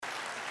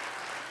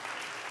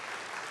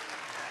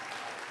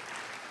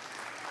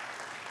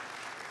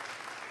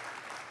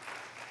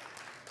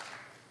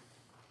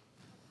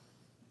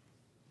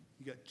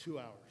You got 2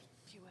 hours.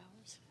 A few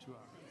hours. 2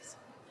 hours.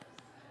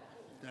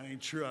 That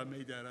ain't true. I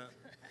made that up.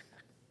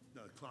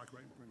 No, the clock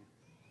right in front of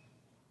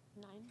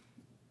you. 9?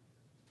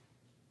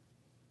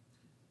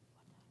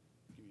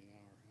 Give me an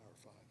hour, hour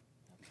 5.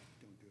 Okay.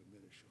 Don't do a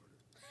minute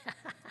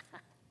shorter.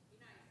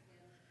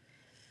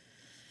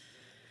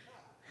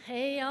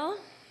 Hey, y'all.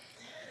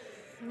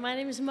 My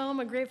name is Mo.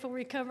 I'm a grateful,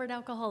 recovered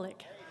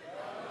alcoholic.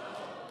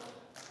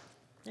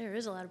 There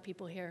is a lot of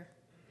people here.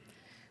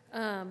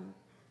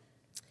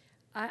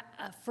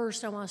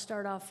 First, I want to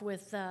start off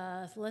with,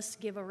 let's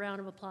give a round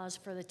of applause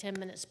for the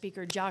 10-minute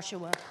speaker,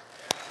 Joshua.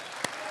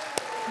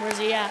 Where's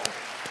he at?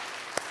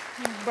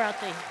 He brought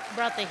the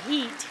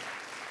heat.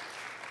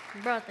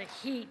 Brought the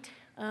heat.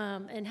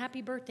 And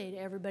happy birthday to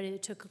everybody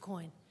that took a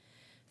coin.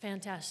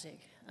 Fantastic.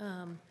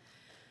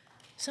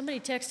 Somebody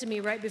texted me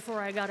right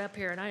before I got up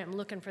here, and I am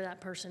looking for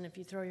that person. If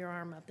you throw your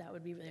arm up, that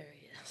would be, there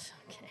he is.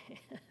 Okay.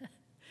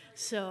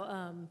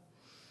 So,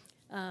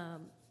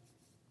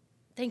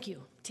 thank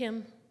you,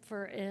 Tim,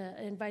 for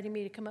inviting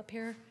me to come up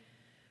here.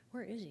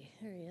 Where is he?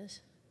 There he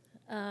is.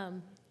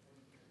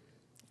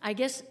 I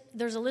guess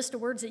there's a list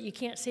of words that you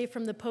can't say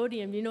from the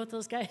podium. You know what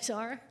those guys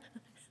are?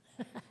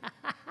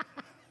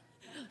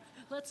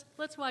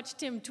 Let's watch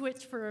Tim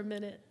twitch for a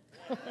minute.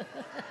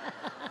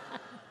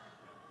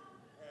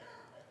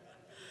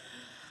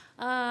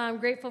 I'm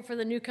grateful for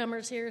the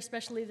newcomers here,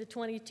 especially the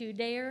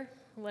 22-dayer.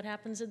 What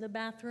happens in the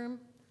bathroom?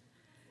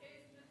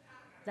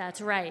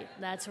 That's right.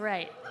 That's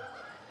right.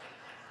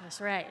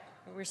 That's right.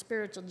 We're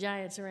spiritual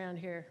giants around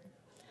here.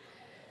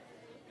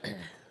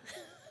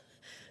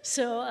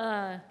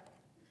 So,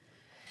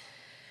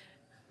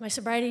 my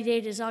sobriety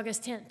date is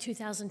August 10th,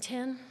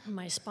 2010.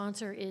 My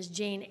sponsor is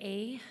Jane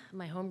A.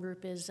 My home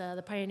group is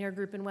the Pioneer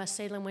Group in West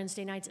Salem,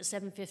 Wednesday nights at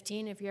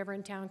 7:15. If you're ever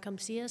in town, come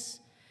see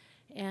us.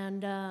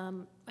 And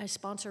I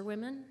sponsor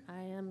women.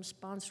 I am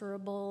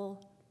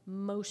sponsorable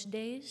most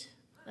days.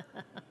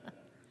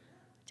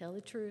 Tell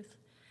the truth.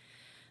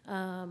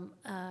 And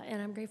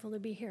I'm grateful to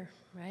be here,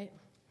 right?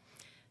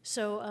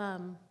 So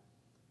I'm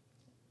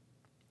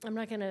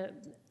not gonna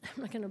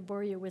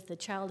bore you with the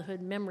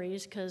childhood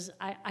memories because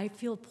I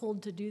feel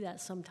pulled to do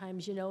that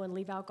sometimes, you know, and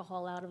leave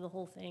alcohol out of the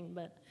whole thing.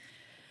 But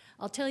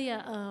I'll tell you,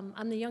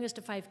 I'm the youngest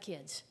of 5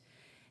 kids.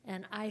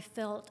 And I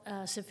felt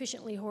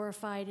sufficiently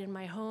horrified in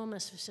my home,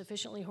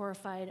 sufficiently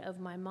horrified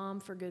of my mom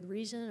for good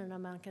reason, and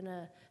I'm not going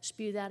to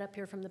spew that up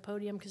here from the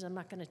podium because I'm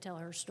not going to tell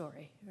her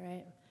story,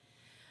 right?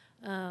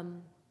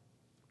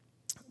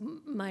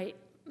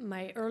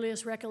 My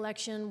earliest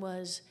recollection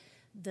was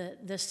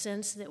the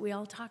sense that we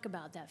all talk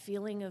about, that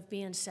feeling of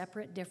being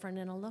separate, different,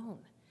 and alone.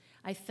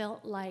 I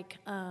felt like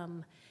I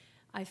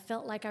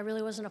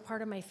really wasn't a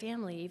part of my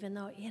family, even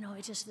though, you know,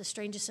 it's just the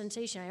strangest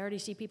sensation. I already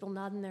see people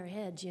nodding their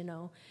heads, you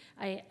know.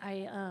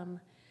 I'm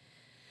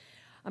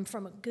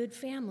from a good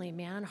family,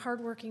 man.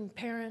 Hardworking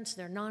parents,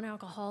 they're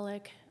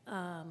non-alcoholic,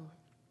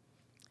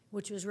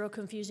 which was real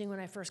confusing when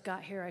I first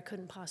got here. I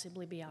couldn't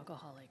possibly be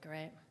alcoholic,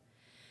 right?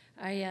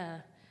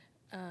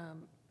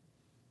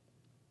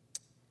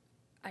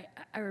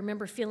 I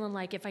remember feeling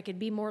like if I could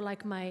be more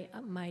like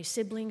my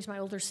siblings, my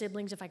older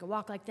siblings, if I could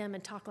walk like them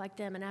and talk like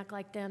them and act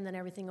like them, then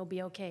everything will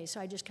be okay. So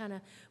I just kind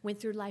of went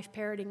through life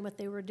parroting what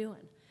they were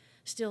doing,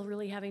 still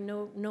really having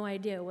no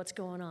idea what's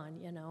going on,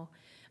 you know.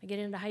 I get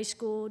into high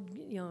school,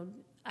 you know,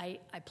 I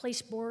play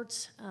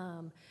sports.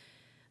 I'm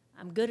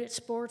good at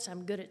sports.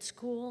 I'm good at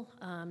school.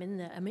 I'm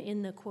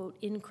in the quote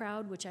in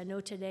crowd, which I know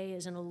today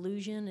is an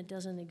illusion. It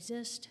doesn't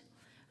exist.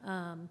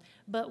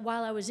 But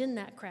while I was in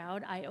that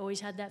crowd, I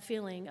always had that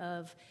feeling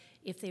of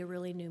if they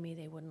really knew me,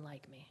 they wouldn't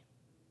like me.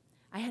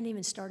 I hadn't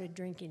even started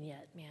drinking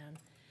yet, man.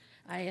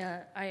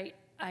 I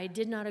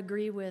did not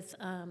agree with,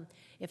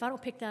 if I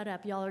don't pick that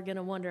up, y'all are going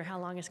to wonder how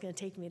long it's going to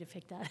take me to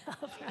pick that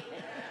up. Right?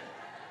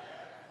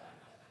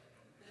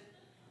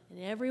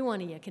 And every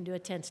one of you can do a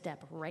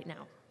 10-step right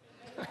now.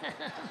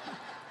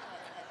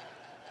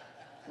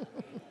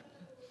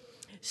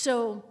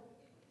 So,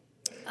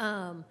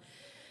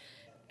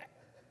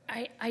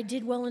 I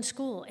did well in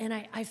school, and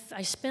I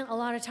spent a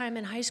lot of time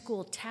in high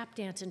school tap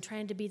dancing,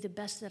 trying to be the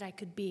best that I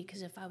could be,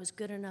 because if I was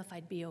good enough,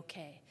 I'd be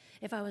okay.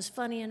 If I was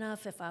funny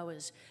enough, if I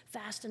was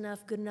fast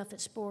enough, good enough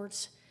at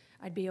sports,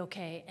 I'd be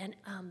okay. And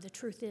the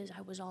truth is,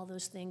 I was all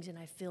those things, and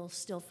I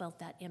still felt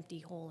that empty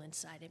hole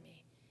inside of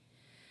me.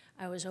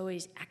 I was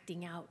always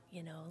acting out,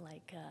 you know,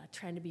 like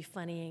trying to be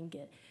funny and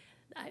get...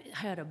 I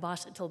had a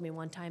boss that told me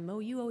one time, Mo,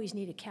 you always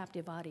need a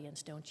captive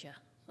audience, don't you?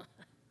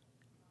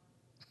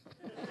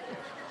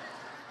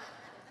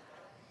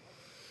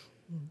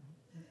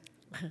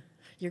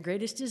 Your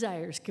greatest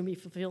desires can be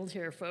fulfilled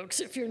here,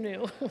 folks, if you're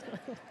new.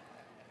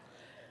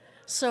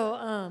 So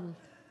I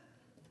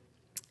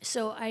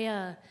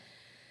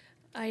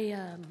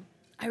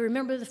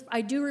remember,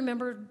 I do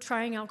remember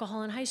trying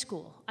alcohol in high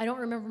school. I don't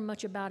remember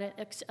much about it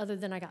other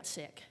than I got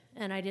sick,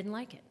 and I didn't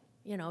like it.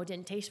 You know, it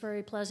didn't taste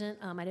very pleasant.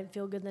 I didn't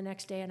feel good the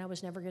next day, and I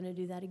was never going to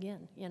do that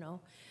again, you know.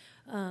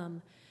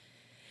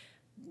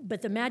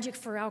 But the magic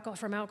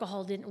from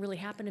alcohol didn't really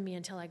happen to me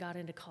until I got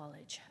into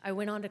college. I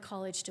went on to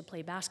college to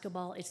play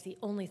basketball. It's the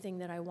only thing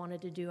that I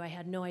wanted to do. I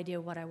had no idea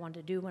what I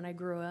wanted to do when I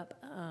grew up.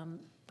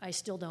 I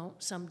still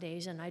don't some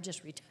days, and I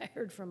just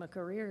retired from a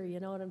career, you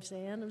know what I'm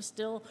saying? I'm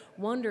still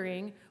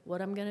wondering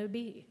what I'm going to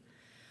be.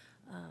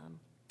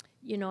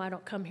 You know, I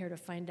don't come here to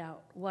find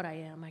out what I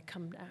am. I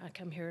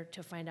come here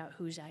to find out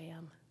whose I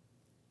am.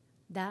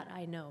 That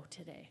I know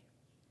today.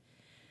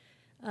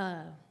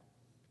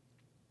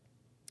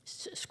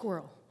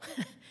 Squirrel.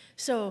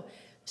 so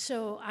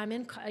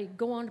I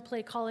go on to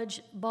play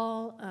college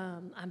ball.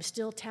 I'm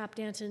still tap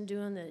dancing,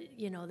 doing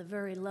the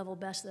very level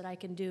best that I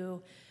can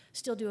do.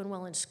 Still doing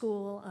well in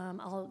school.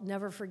 I'll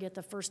never forget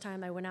the first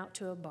time I went out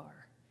to a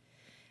bar,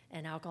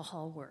 and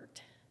alcohol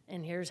worked.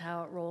 And here's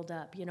how it rolled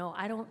up. You know,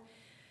 I don't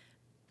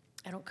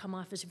come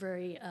off as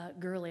very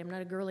girly. I'm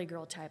not a girly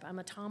girl type. I'm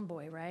a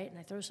tomboy, right? And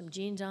I throw some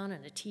jeans on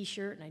and a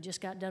T-shirt, and I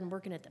just got done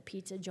working at the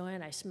pizza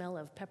joint. I smell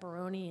of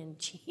pepperoni and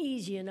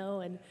cheese, you know,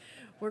 and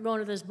we're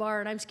going to this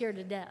bar, and I'm scared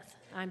to death.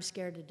 I'm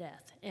scared to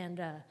death. And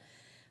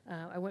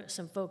I went with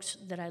some folks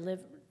that I live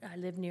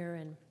near,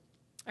 and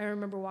I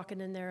remember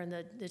walking in there, and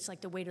it's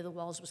like the weight of the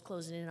walls was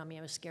closing in on me.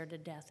 I was scared to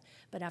death.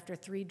 But after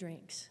 3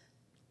 drinks,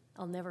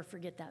 I'll never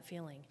forget that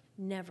feeling.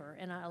 Never.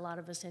 And a lot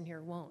of us in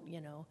here won't, you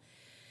know.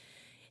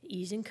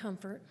 Ease and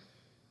comfort.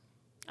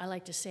 I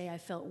like to say I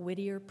felt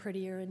wittier,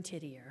 prettier, and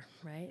tittier,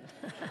 right?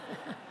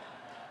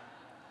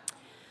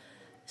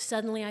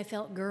 Suddenly I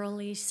felt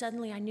girly.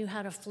 Suddenly I knew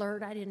how to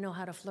flirt. I didn't know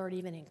how to flirt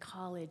even in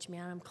college,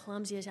 man. I'm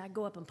clumsy. I'd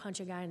go up and punch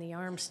a guy in the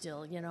arm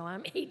still. You know,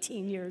 I'm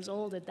 18 years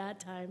old at that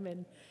time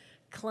and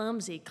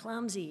clumsy.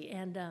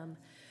 And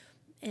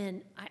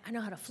I know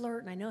how to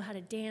flirt, and I know how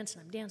to dance,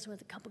 and I'm dancing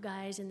with a couple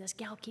guys, and this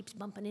gal keeps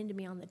bumping into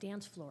me on the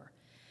dance floor.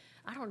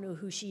 I don't know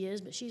who she is,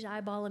 but she's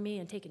eyeballing me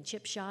and taking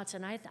chip shots,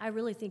 and I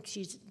really think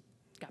she's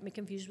got me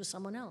confused with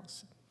someone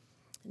else.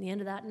 At the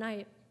end of that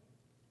night,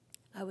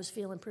 I was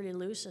feeling pretty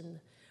loose, and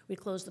we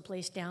closed the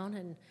place down,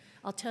 and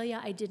I'll tell you,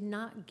 I did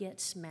not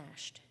get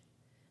smashed.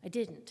 I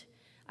didn't.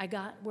 I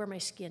got where my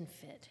skin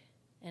fit,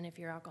 and if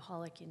you're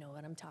alcoholic, you know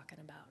what I'm talking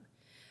about.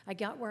 I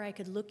got where I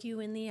could look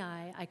you in the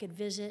eye, I could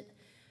visit,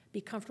 be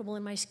comfortable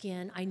in my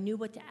skin. I knew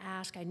what to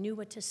ask. I knew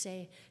what to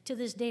say. To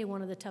this day,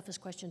 one of the toughest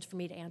questions for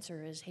me to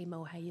answer is, hey,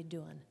 Mo, how you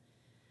doing?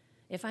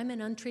 If I'm in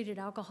untreated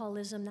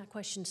alcoholism, that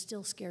question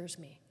still scares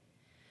me.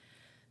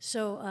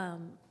 So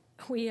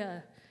we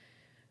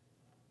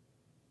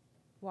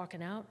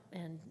walking out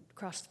and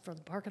across from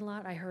the parking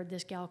lot, I heard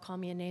this gal call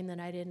me a name that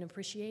I didn't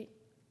appreciate,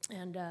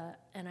 and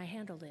I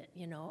handled it.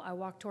 You know, I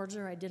walked towards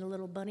her, I did a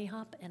little bunny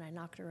hop, and I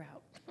knocked her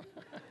out.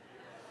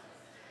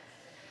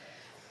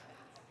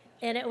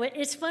 And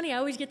it's funny, I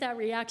always get that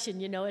reaction,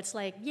 you know, it's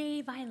like,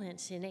 yay,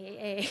 violence in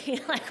AA.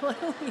 Like, what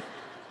are we?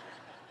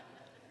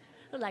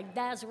 I'm like,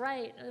 that's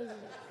right.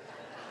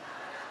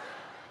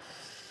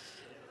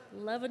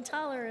 Love and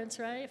tolerance,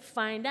 right?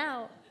 Find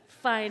out.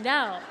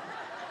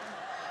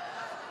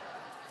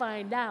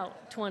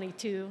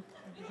 22.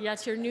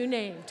 That's your new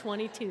name,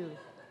 22.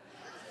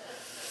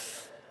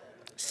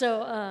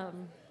 So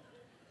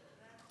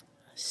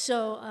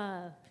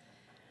I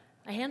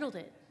handled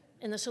it.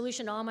 And the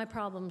solution to all my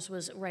problems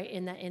was right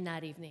in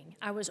that evening.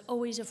 I was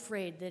always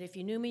afraid that if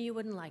you knew me, you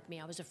wouldn't like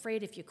me. I was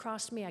afraid if you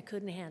crossed me, I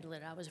couldn't handle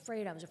it. I was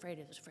afraid.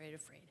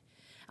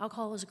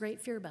 Alcohol was a great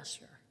fear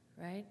buster,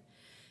 right?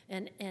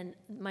 And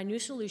my new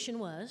solution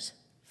was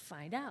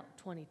find out,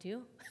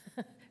 22,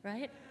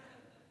 right?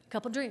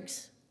 Couple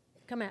drinks.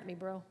 Come at me,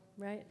 bro,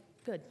 right?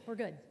 Good, we're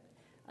good.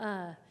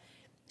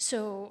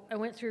 So I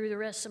went through the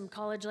rest of some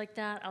college like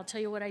that. I'll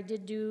tell you what I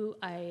did do.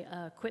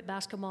 I quit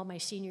basketball my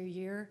senior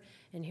year,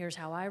 and here's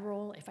how I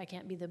roll. If I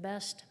can't be the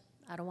best,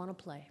 I don't want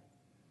to play.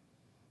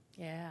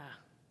 Yeah.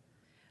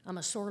 I'm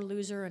a sore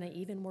loser and an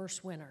even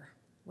worse winner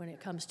when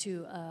it comes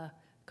to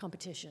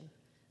competition.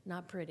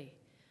 Not pretty.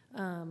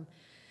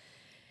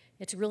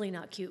 It's really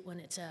not cute when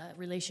it's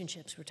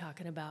relationships we're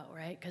talking about,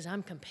 right? Because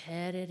I'm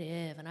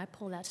competitive, and I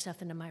pull that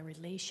stuff into my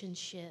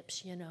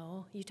relationships, you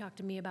know. You talk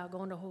to me about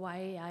going to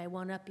Hawaii, I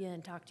one-up you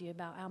and talk to you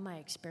about how my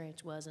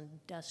experience was and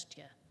dust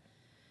you.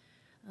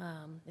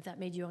 If that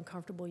made you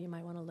uncomfortable, you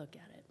might want to look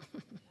at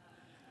it.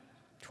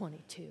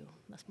 22,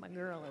 that's my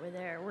girl over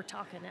there. We're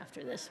talking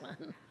after this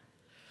one.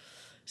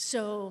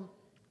 So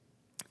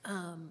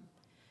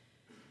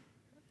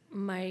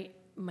my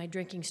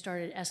drinking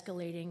started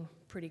escalating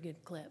pretty good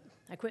clip.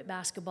 I quit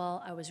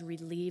basketball. I was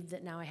relieved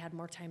that now I had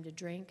more time to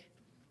drink.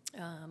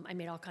 I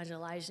made all kinds of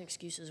lies and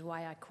excuses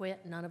why I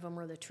quit. None of them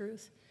were the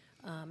truth.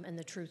 And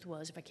the truth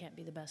was, if I can't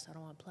be the best, I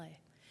don't want to play.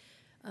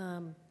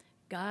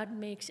 God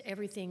makes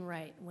everything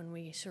right when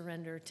we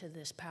surrender to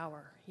this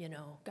power, you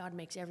know. God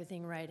makes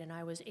everything right. And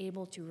I was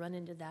able to run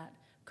into that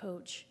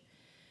coach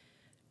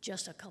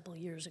just a couple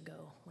years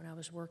ago when I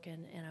was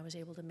working, and I was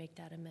able to make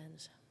that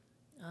amends.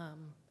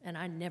 And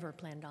I never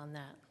planned on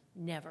that.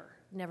 Never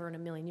in a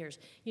million years.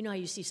 You know how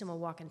you see someone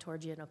walking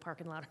towards you in a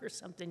parking lot or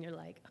something, you're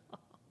like, oh,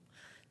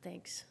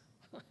 thanks.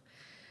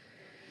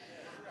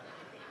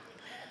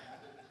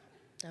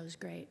 That was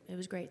great. It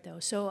was great, though.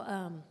 So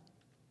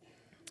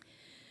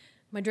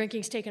My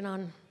drinking's taken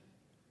on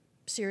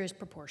serious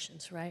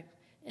proportions, right?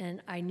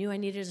 And I knew I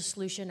needed a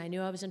solution. I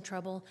knew I was in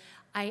trouble.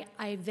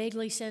 I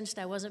vaguely sensed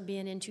I wasn't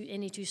being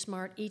any too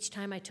smart each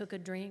time I took a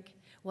drink.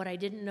 What I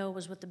didn't know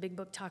was what the big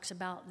book talks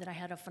about, that I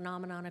had a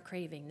phenomenon of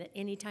craving, that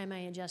anytime I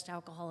ingest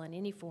alcohol in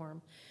any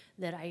form,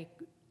 that I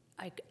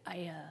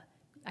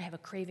have a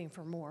craving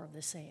for more of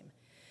the same.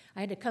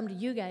 I had to come to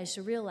you guys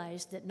to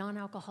realize that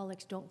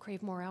non-alcoholics don't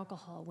crave more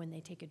alcohol when they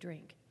take a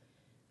drink.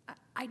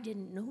 I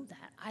didn't know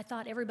that. I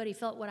thought everybody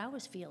felt what I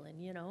was feeling,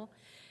 you know.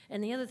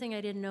 And the other thing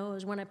I didn't know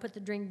is when I put the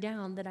drink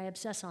down that I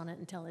obsess on it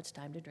until it's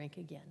time to drink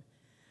again.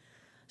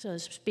 So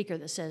there's a speaker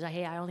that says,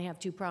 hey, I only have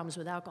 2 problems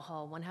with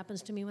alcohol. One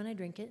happens to me when I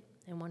drink it,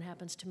 and one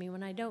happens to me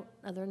when I don't.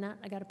 Other than that,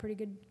 I got a pretty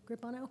good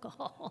grip on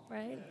alcohol,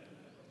 right?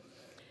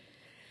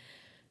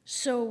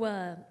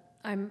 So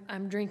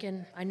I'm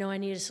drinking. I know I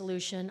need a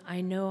solution.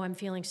 I know I'm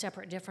feeling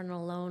separate, different, and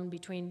alone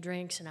between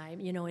drinks, and I,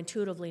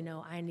 intuitively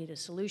know I need a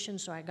solution,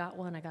 so I got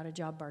one. I got a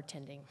job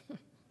bartending.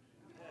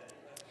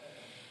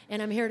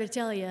 And I'm here to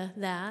tell you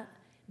that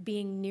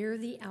being near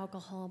the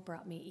alcohol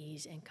brought me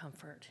ease and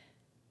comfort.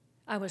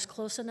 I was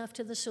close enough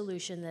to the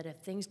solution that if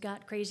things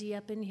got crazy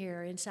up in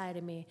here inside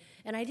of me,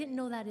 and I didn't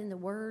know that in the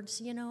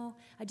words,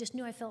 I just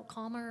knew I felt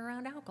calmer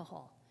around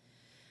alcohol.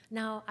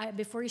 Now,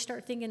 before you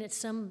start thinking it's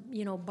some,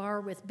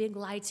 bar with big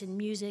lights and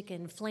music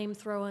and flame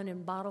throwing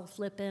and bottle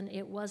flipping,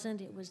 it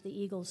wasn't. It was the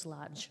Eagles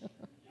Lodge.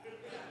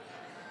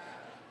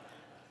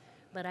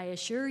 But I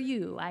assure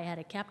you, I had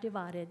a captive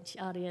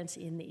audience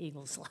in the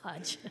Eagles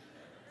Lodge.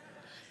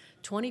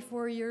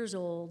 24 years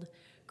old,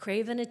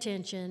 craving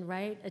attention,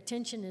 right?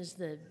 Attention is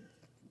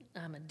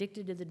I'm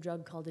addicted to the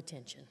drug called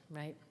attention,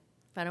 right?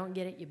 If I don't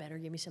get it, you better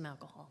give me some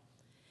alcohol.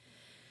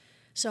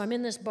 So I'm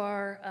in this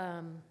bar.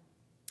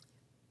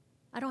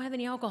 I don't have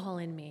any alcohol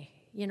in me,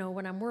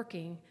 when I'm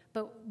working,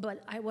 but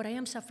what I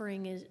am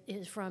suffering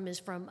is from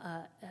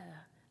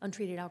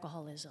untreated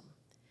alcoholism.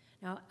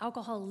 Now,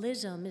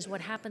 alcoholism is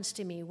what happens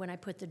to me when I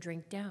put the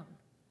drink down.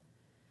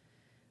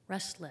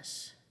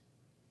 Restless,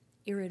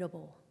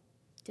 irritable,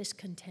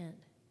 discontent,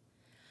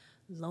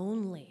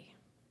 lonely.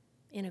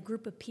 In a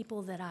group of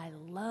people that I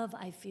love,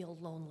 I feel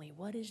lonely.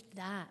 What is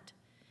that?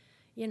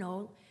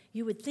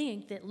 You would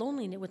think that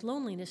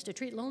to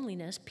treat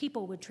loneliness,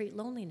 people would treat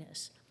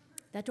loneliness.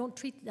 It don't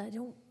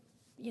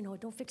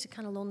fix the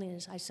kind of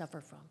loneliness I suffer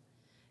from,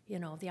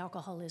 the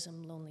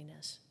alcoholism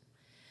loneliness.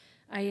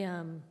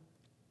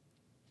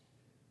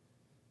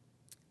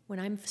 When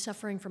I'm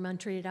suffering from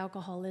untreated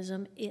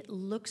alcoholism, it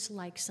looks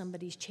like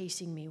somebody's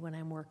chasing me when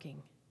I'm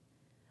working.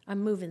 I'm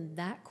moving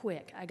that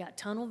quick. I got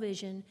tunnel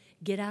vision,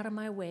 get out of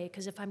my way,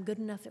 because if I'm good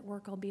enough at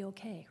work, I'll be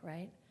okay,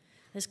 right?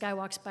 This guy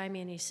walks by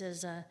me and he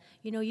says,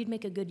 you'd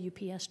make a good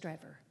UPS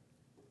driver.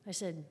 I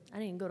said, I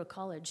didn't go to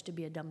college to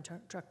be a dumb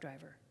truck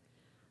driver.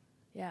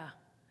 Yeah,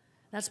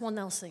 that's one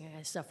else thing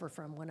I suffer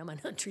from when I'm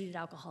on untreated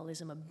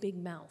alcoholism, a big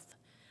mouth.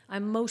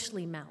 I'm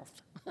mostly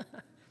mouth.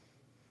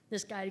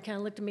 This guy kind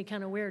of looked at me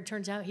kind of weird.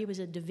 Turns out he was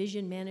a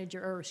division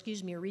manager,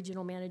 a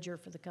regional manager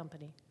for the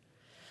company.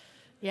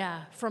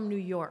 Yeah, from New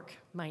York,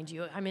 mind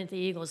you. I'm at the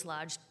Eagles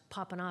Lodge,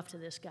 popping off to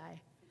this guy.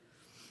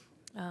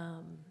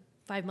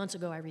 5 months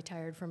ago, I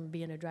retired from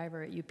being a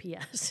driver at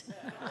UPS.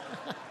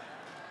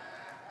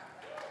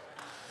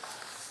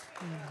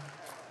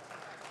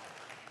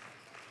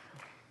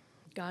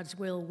 God's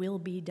will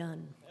be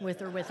done,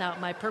 with or without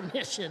my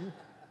permission.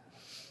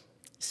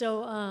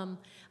 So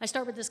I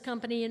start with this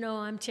company,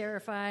 I'm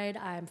terrified,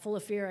 I'm full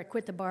of fear, I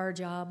quit the bar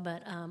job,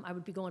 but I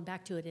would be going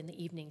back to it in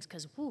the evenings,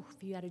 because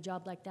if you had a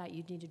job like that,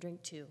 you'd need to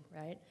drink too,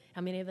 right?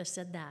 How many of us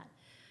said that?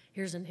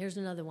 Here's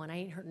another one, I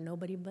ain't hurting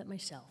nobody but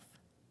myself,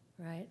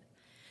 right?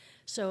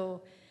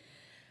 So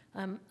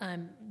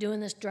I'm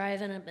doing this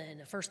driving, and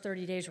the first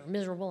 30 days were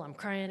miserable. I'm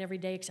crying every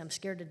day because I'm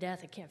scared to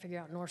death. I can't figure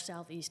out north,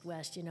 south, east,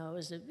 west. It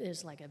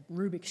was like a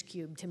Rubik's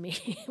Cube to me.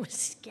 It was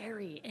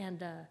scary. And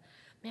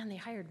man, they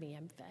hired me.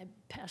 I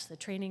passed the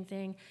training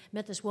thing.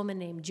 Met this woman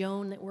named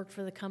Joan that worked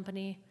for the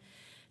company.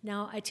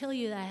 Now, I tell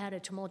you that I had a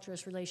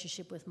tumultuous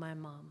relationship with my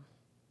mom.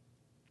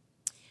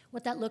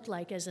 What that looked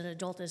like as an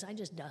adult is I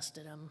just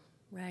dusted them,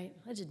 right?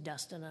 I just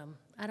dusted them.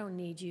 I don't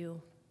need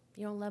you.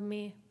 You don't love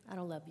me? I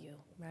don't love you,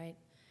 right?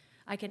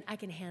 I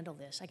can handle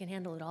this. I can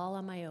handle it all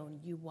on my own.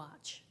 You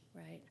watch,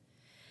 right?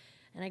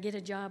 And I get a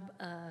job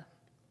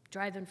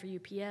driving for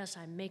UPS.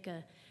 I'm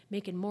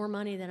making more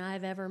money than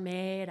I've ever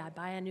made. I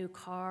buy a new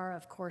car.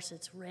 Of course,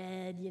 it's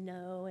red,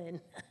 and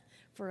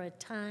for a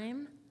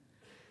time,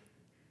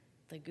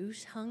 the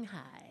goose hung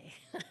high.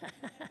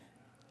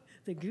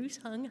 The goose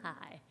hung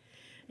high.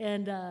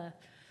 And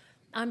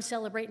I'm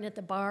celebrating at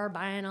the bar,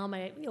 buying all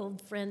my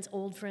old friends,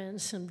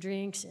 some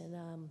drinks,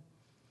 and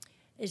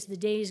as the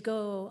days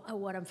go,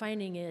 what I'm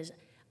finding is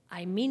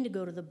I mean to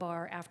go to the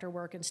bar after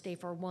work and stay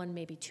for 1,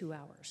 maybe 2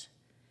 hours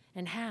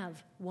and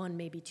have 1,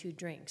 maybe 2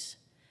 drinks.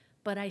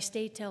 But I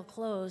stay till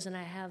close and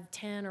I have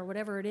 10 or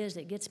whatever it is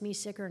that gets me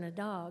sicker than a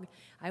dog.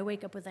 I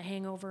wake up with a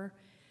hangover,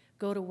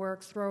 go to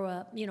work, throw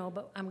up,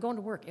 but I'm going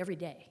to work every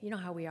day. You know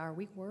how we are.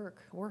 We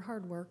work. We're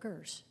hard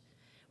workers.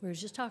 We were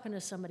just talking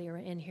to somebody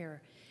in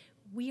here.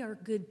 we are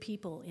good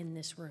people in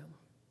this room.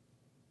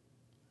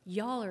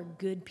 Y'all are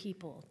good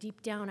people.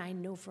 Deep down, I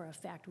know for a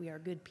fact we are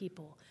good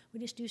people. We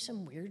just do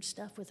some weird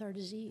stuff with our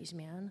disease,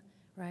 man,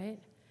 right?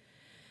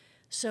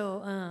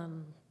 So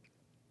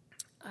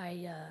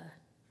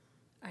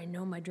I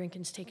know my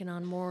drinking's taken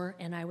on more,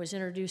 and I was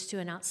introduced to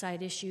an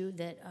outside issue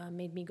that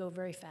made me go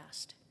very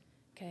fast,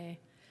 okay?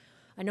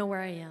 I know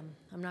where I am.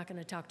 I'm not going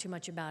to talk too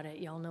much about it.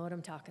 Y'all know what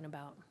I'm talking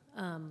about.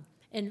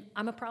 And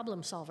I'm a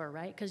problem solver,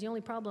 right? Because the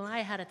only problem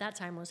I had at that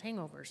time was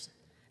hangovers.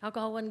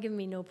 Alcohol wasn't giving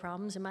me no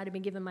problems. It might have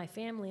been giving my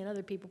family and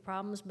other people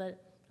problems,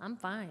 but I'm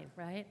fine,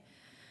 right?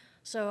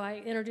 So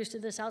I introduced to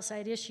this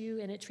outside issue,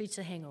 and it treats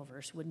the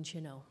hangovers, wouldn't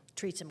you know?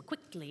 Treats them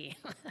quickly.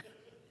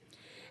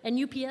 And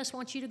UPS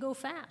wants you to go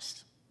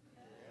fast.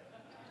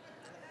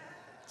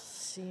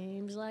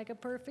 Seems like a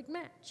perfect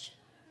match.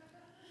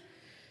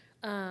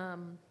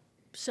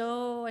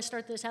 So I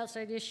start this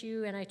outside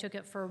issue, and I took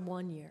it for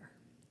 1 year.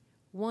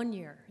 1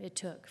 year it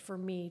took for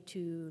me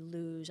to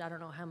lose, I don't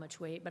know how much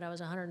weight, but I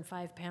was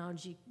 105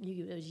 pounds.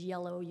 It was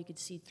yellow. You could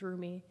see through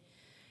me.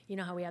 You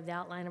know how we have the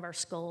outline of our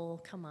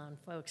skull? Come on,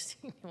 folks.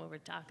 You know what we're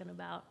talking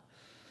about.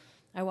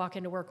 I walk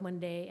into work one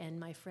day, and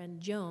my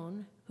friend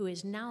Joan, who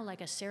is now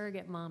like a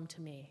surrogate mom to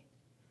me,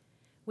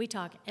 we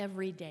talk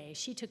every day.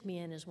 She took me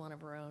in as one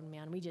of her own,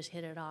 man. We just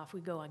hit it off.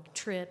 We go on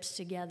trips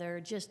together,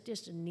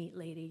 just a neat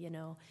lady, you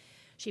know.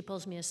 She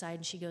pulls me aside,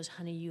 and she goes,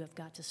 honey, you have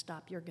got to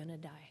stop. You're going to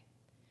die.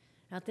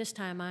 Now, at this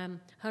time, I'm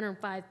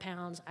 105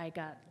 pounds. I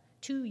got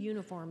 2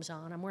 uniforms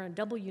on. I'm wearing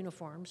double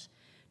uniforms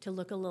to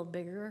look a little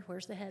bigger.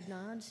 Where's the head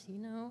nods? You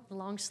know,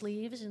 long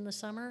sleeves in the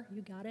summer.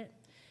 You got it.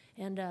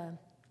 And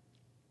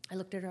I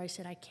looked at her. I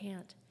said, I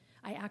can't.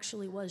 I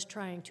actually was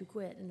trying to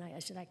quit, and I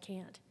said, I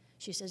can't.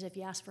 She says, if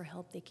you ask for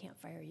help, they can't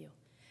fire you.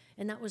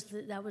 And that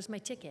was my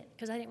ticket,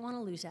 because I didn't want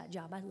to lose that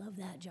job. I love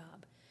that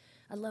job.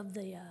 I love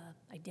the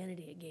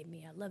identity it gave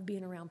me. I love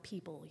being around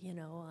people, you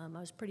know. I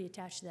was pretty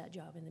attached to that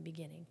job in the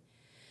beginning.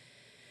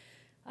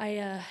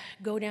 I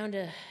go down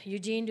to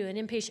Eugene to an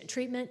inpatient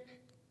treatment.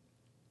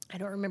 I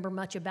don't remember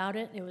much about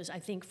it. It was, I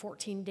think,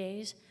 14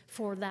 days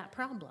for that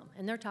problem.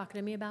 And they're talking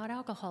to me about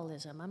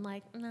alcoholism. I'm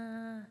like,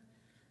 nah,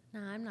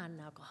 I'm not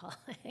an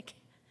alcoholic.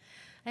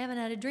 I haven't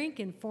had a drink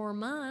in 4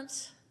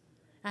 months.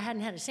 I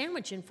hadn't had a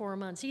sandwich in 4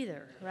 months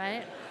either,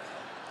 right?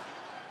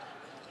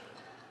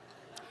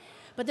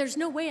 But there's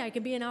no way I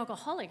could be an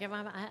alcoholic if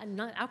I'm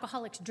not.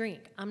 Alcoholics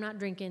drink. I'm not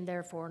drinking,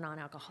 therefore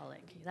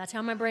non-alcoholic. That's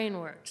how my brain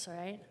works,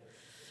 right?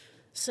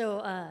 So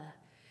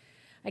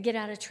I get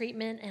out of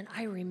treatment, and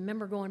I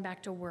remember going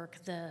back to work.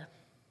 The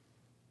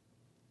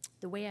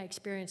way I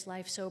experienced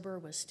life sober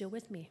was still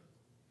with me.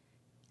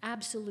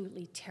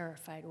 Absolutely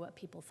terrified what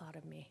people thought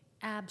of me.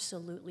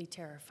 Absolutely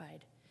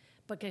terrified.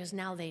 Because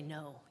now they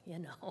know, you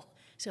know.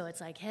 So it's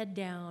like head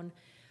down.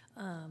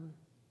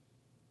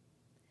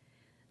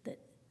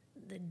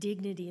 The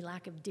dignity,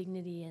 lack of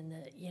dignity, and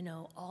the, you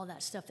know, all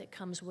that stuff that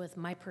comes with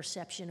my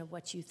perception of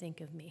what you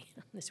think of me.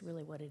 That's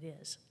really what it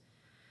is.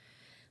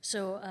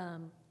 So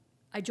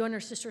I joined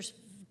our sister's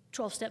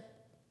 12-step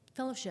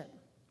fellowship.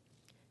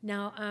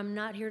 Now, I'm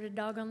not here to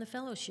dog on the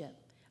fellowship.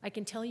 I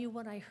can tell you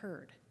what I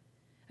heard.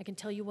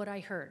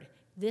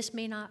 This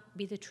may not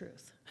be the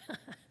truth.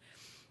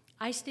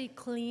 I stayed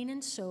clean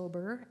and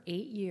sober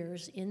 8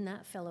 years in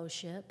that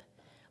fellowship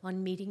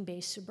on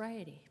meeting-based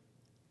sobriety.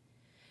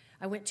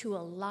 I went to a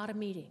lot of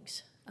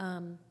meetings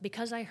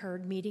because I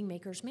heard meeting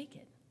makers make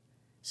it.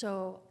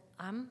 So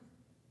I'm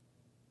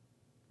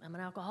an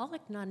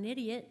alcoholic, not an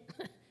idiot.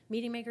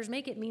 Meeting makers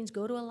make it means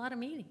go to a lot of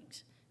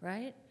meetings,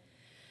 right?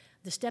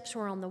 The steps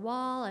were on the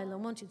wall. I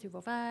learned 1, 2, 3,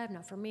 4, 5.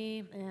 Not for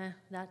me.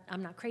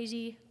 I'm not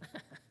crazy.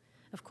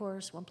 Of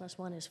course, 1 +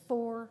 1 is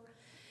 4.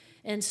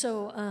 And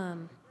so,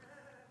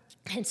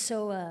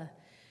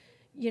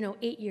 you know,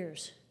 8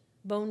 years,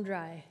 bone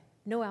dry,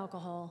 no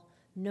alcohol,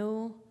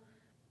 no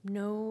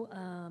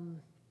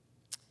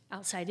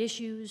outside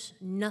issues,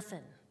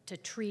 nothing to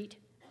treat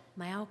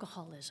my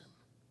alcoholism.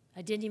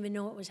 I didn't even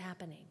know what was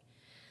happening.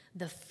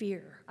 The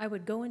fear. I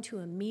would go into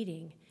a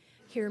meeting,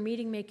 hear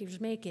meeting makers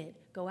make it,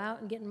 go out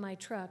and get in my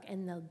truck,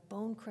 and the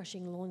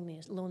bone-crushing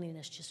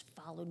loneliness just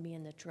followed me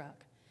in the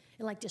truck.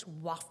 It like just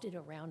wafted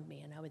around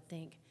me, and I would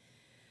think,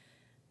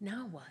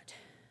 now what?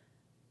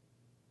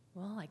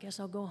 Well, I guess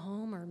I'll go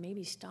home or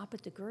maybe stop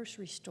at the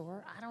grocery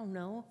store. I don't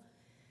know.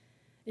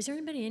 Is there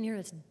anybody in here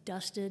that's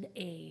dusted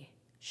a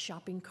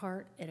shopping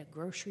cart at a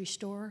grocery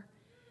store?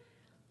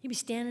 You'd be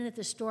standing at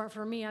the store.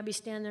 For me, I'd be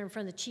standing there in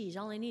front of the cheese.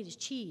 All I need is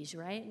cheese,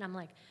 right? And I'm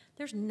like,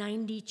 there's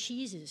 90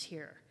 cheeses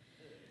here.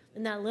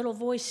 And that little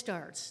voice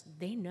starts,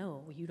 they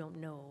know you don't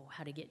know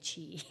how to get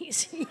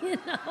cheese, you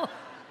know?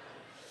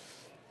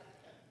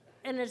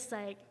 And it's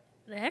like,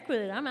 the heck with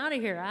it, I'm out of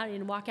here. I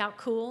didn't walk out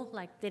cool,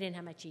 like they didn't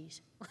have my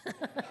cheese.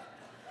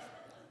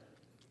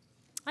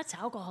 That's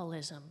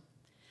alcoholism.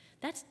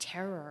 That's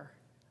terror,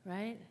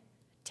 right?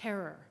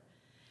 Terror.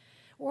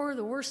 Or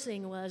the worst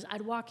thing was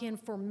I'd walk in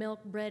for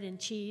milk, bread, and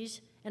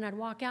cheese, and I'd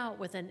walk out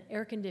with an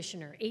air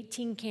conditioner,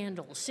 18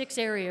 candles, 6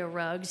 area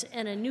rugs,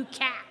 and a new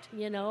cat,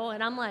 you know?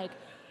 And I'm like,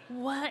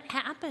 what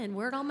happened?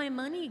 Where'd all my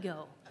money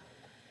go?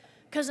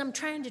 Because I'm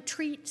trying to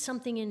treat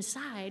something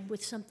inside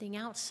with something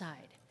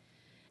outside.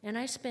 And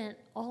I spent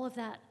all of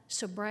that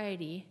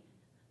sobriety,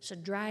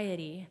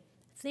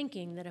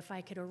 thinking that if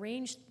I could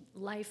arrange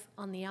life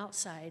on the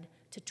outside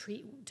to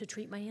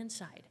treat my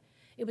inside.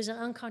 It was an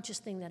unconscious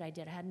thing that I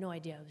did. I had no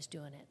idea I was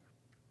doing it.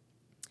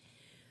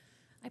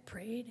 I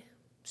prayed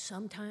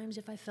sometimes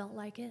if I felt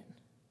like it.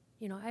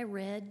 You know, I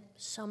read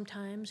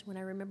sometimes when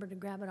I remembered to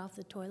grab it off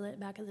the toilet,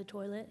 back of the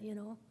toilet, you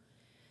know.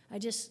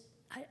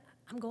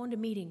 I'm going to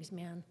meetings,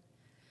 man.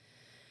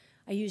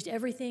 I used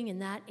everything in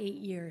that 8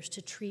 years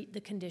to treat the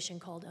condition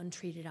called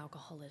untreated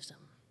alcoholism.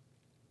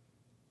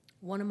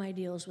 One of my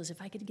deals was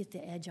if I could get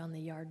the edge on the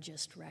yard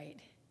just right.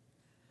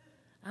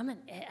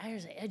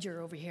 There's an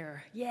edger over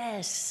here.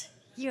 Yes,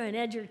 you're an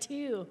edger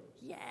too.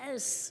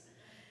 Yes.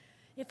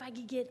 If I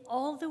could get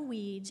all the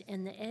weeds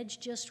and the edge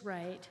just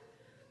right,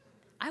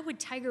 I would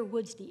Tiger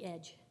Woods the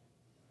edge.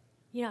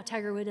 You know how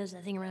Tiger Woods does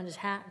that thing around his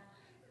hat?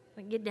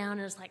 I get down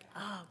and it's like,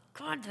 oh,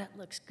 God, that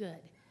looks good.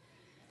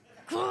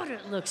 God,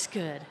 it looks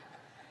good.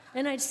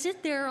 And I'd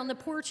sit there on the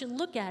porch and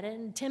look at it,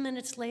 and 10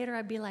 minutes later,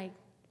 I'd be like,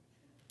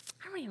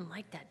 I don't even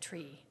like that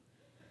tree.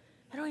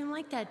 I don't even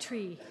like that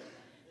tree.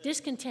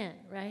 Discontent,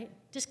 right?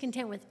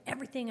 Discontent with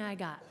everything I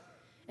got.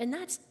 And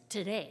that's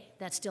today.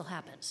 That still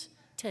happens.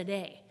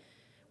 Today.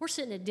 We're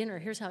sitting at dinner.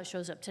 Here's how it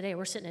shows up today.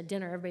 We're sitting at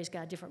dinner. Everybody's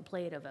got a different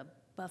plate of a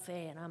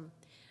buffet, and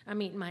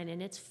I'm eating mine,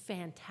 and it's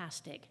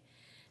fantastic.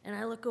 And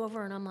I look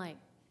over, and I'm like,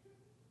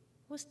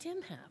 what's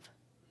Tim have?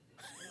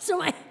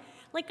 So I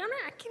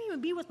can't even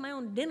be with my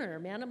own dinner,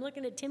 man. I'm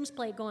looking at Tim's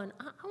plate going,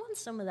 I want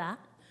some of that,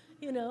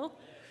 you know?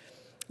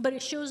 But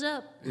it shows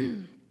up,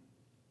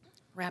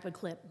 rapid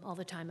clip all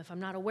the time. If I'm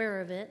not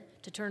aware of it,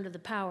 to turn to the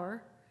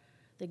power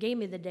that gave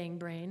me the dang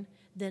brain,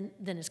 then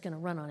it's going to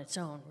run on its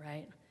own,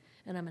 right?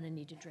 And I'm going to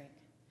need to drink.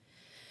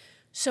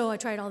 So I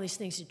tried all these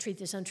things to treat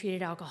this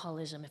untreated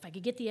alcoholism. If I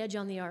could get the edge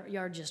on the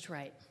yard just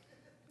right.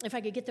 If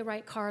I could get the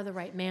right car, the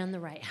right man, the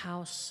right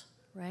house,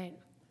 right?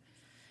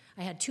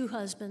 I had 2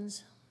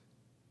 husbands.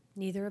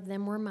 Neither of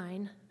them were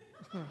mine.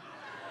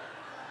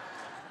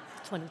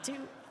 22.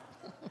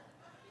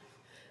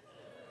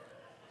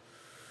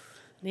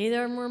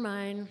 Neither of them were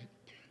mine.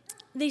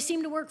 They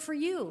seemed to work for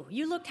you.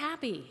 You looked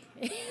happy.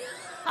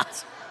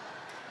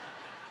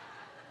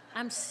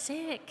 I'm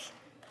sick.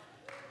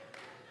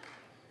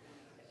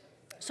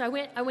 So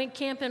I went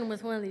camping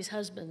with one of these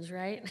husbands,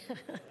 right?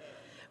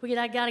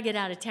 I got to get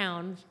out of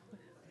town.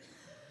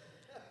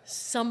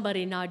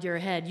 Somebody nod your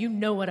head. You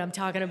know what I'm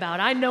talking about.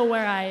 I know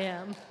where I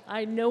am.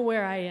 I know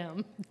where I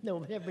am.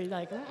 No, everybody's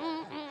like,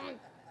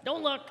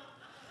 don't look.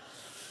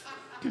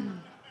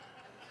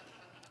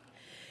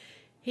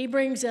 He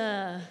brings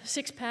a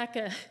six-pack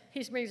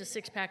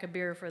of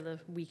beer for the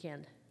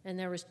weekend, and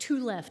there was 2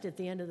 left at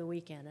the end of the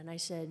weekend. And I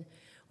said, "Why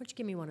don't you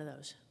give me one of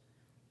those?"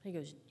 He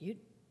goes, "You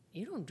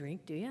don't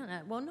drink, do you?"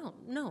 Well,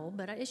 no,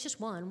 but it's just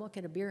one. What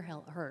could a beer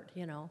hurt,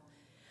 you know?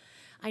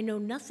 I know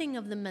nothing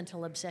of the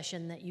mental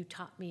obsession that you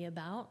taught me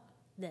about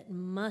that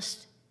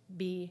must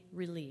be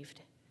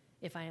relieved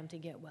if I am to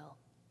get well.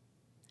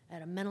 I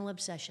had a mental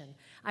obsession.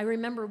 I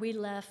remember we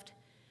left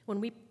when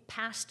we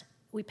passed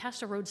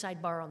a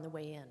roadside bar on the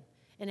way in,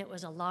 and it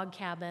was a log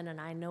cabin, and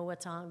I know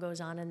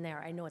goes on in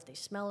there. I know what they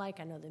smell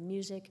like. I know the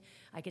music.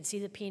 I could see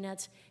the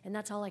peanuts, and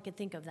that's all I could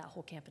think of that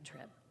whole camping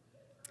trip.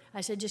 I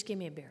said, just give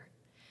me a beer.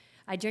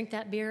 I drink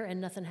that beer, and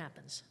nothing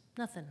happens.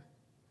 Nothing.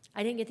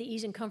 I didn't get the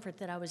ease and comfort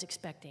that I was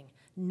expecting.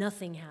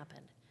 Nothing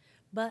happened.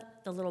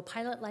 But the little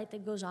pilot light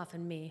that goes off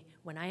in me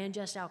when I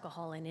ingest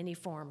alcohol in any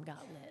form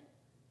got lit,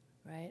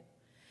 right?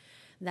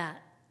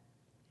 That,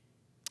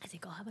 I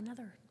think I'll have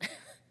another,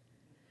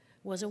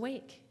 was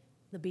awake.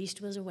 The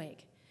beast was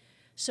awake.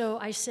 So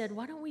I said,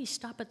 why don't we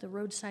stop at the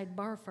roadside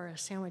bar for a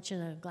sandwich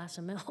and a glass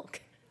of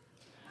milk?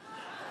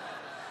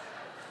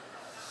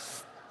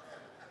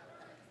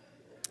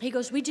 He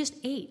goes, we just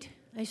ate.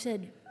 I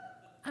said,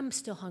 I'm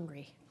still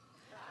hungry.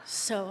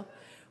 So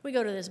we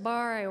go to this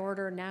bar. I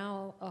order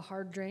now a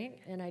hard drink,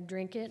 and I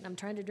drink it. And I'm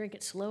trying to drink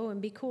it slow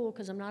and be cool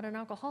because I'm not an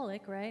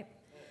alcoholic, right?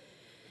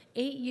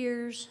 8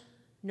 years,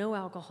 no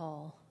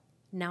alcohol.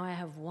 Now I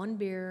have 1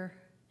 beer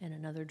and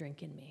another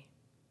drink in me.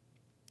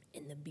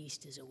 And the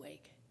beast is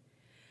awake.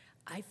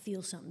 I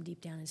feel something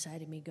deep down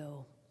inside of me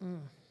go,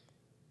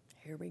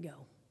 here we go.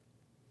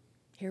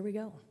 Here we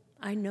go.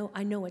 I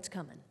know it's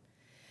coming.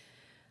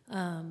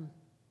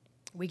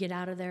 We get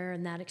out of there,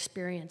 and that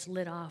experience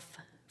lit off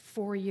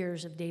 4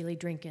 years of daily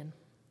drinking.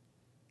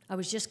 I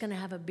was just going to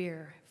have a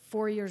beer.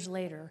 4 years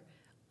later,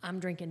 I'm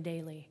drinking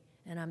daily,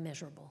 and I'm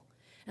miserable.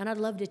 And I'd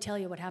love to tell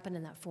you what happened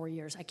in that 4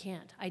 years. I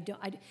can't.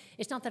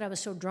 It's not that I was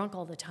so drunk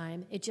all the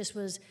time. It just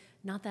was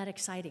not that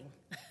exciting.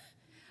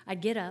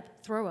 I'd get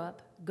up, throw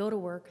up, go to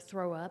work,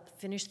 throw up,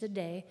 finish the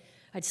day.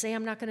 I'd say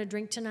I'm not going to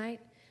drink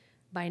tonight.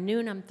 By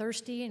noon, I'm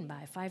thirsty, and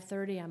by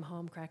 5:30, I'm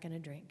home cracking a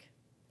drink.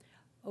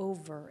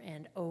 Over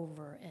and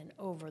over and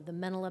over. The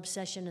mental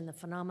obsession and the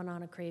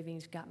phenomenon of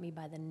cravings got me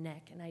by the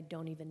neck, and I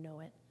don't even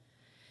know it.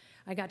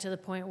 I got to the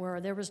point where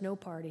there was no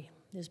party.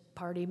 This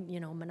party,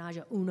 menage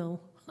a uno.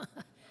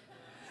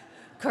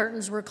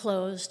 curtains were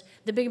closed.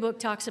 The big book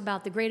talks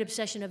about the great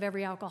obsession of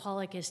every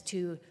alcoholic is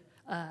to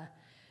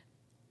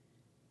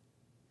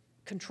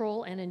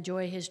control and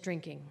enjoy his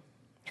drinking.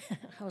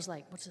 I was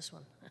like, what's this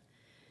one?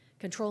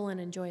 Control and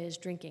enjoy his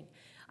drinking.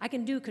 I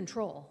can do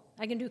control.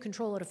 I can do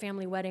control at a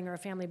family wedding or a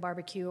family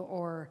barbecue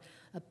or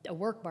a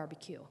work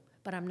barbecue,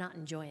 but I'm not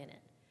enjoying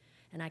it.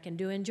 And I can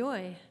do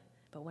enjoy,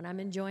 but when I'm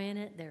enjoying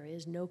it, there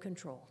is no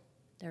control.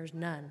 There's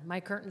none. My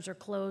curtains are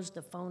closed,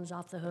 the phone's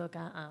off the hook,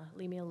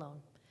 leave me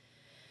alone.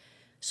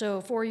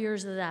 So 4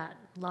 years of that,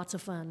 lots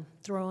of fun,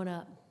 throwing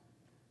up.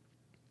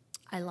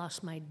 I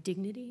lost my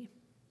dignity,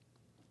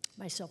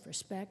 my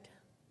self-respect.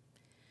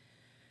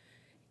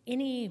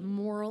 Any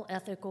moral,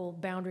 ethical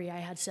boundary I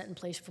had set in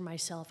place for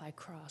myself, I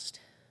crossed.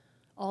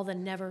 All the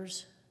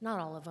nevers, not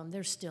all of them,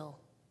 there's still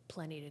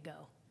plenty to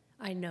go.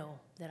 I know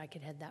that I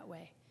could head that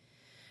way.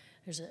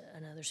 There's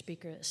another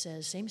speaker that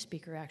says, same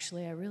speaker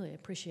actually, I really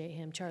appreciate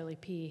him, Charlie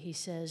P. He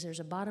says, there's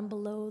a bottom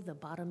below the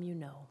bottom you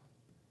know.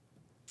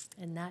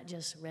 And that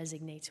just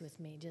resonates with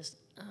me, just,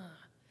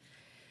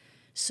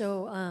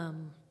 So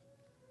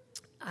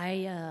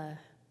I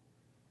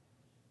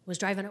was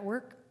driving at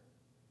work.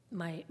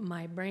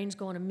 My brain's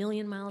going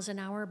 1,000,000 miles an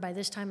hour. By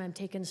this time, I'm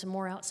taking some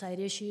more outside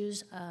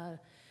issues,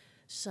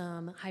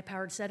 some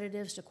high-powered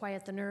sedatives to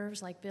quiet the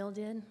nerves like Bill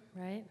did,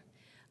 right?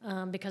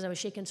 Because I was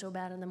shaking so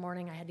bad in the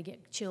morning, I had to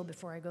get chill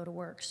before I go to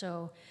work.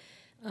 So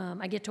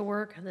I get to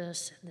work, the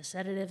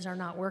sedatives are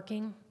not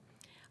working.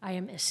 I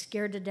am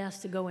scared to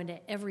death to go into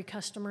every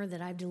customer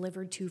that I've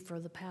delivered to for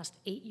the past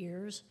 8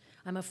 years.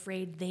 I'm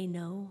afraid they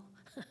know.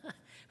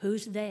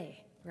 Who's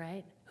they,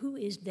 right? Who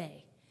is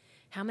they?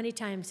 How many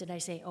times did I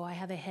say, oh, I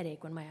have a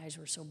headache when my eyes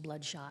were so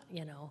bloodshot,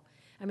 you know?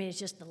 I mean, it's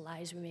just the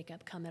lies we make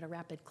up come at a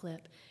rapid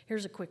clip.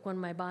 Here's a quick one.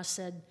 My boss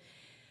said,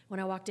 when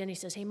I walked in, he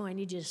says, hey, Mo, I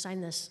need you to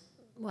sign this,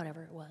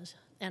 whatever it was.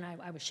 And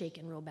I was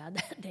shaking real bad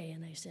that day,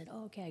 and I said,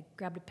 oh, okay. I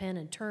grabbed a pen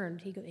and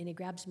turned, and he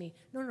grabs me,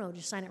 no,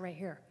 just sign it right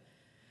here.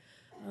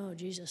 Oh,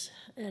 Jesus.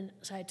 And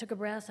so I took a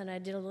breath, and I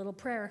did a little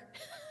prayer.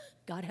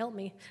 God help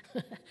me.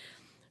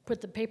 Put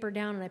the paper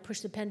down, and I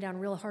pushed the pen down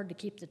real hard to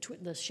keep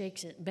the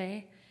shakes at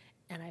bay.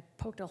 And I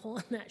poked a hole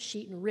in that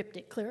sheet and ripped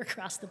it clear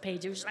across the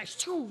page. It was like,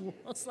 shoo!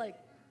 I was like,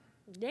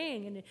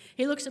 dang. And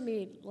he looks at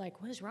me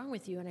like, what is wrong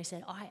with you? And I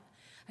said, oh,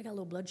 I got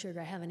low blood sugar.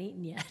 I haven't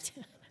eaten yet.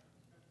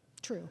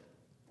 True.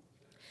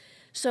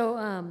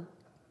 So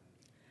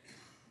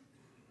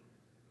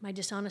my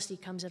dishonesty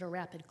comes at a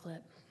rapid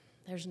clip.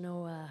 There's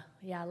no,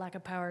 lack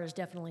of power is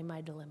definitely my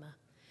dilemma.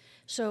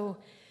 So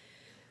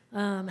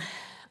I'm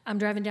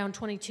driving down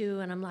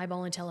 22, and I'm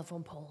eyeballing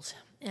telephone poles.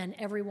 And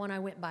every one I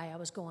went by, I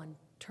was going,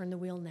 turn the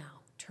wheel now.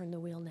 Turn the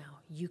wheel now.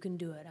 You can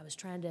do it. I was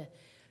trying to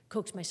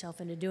coax myself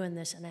into doing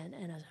this, and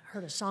I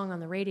heard a song on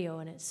the radio,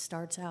 and it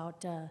starts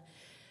out,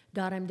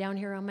 God, I'm down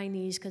here on my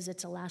knees because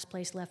it's the last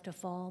place left to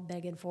fall,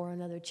 begging for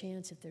another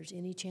chance, if there's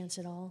any chance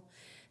at all,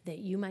 that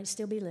you might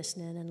still be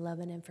listening and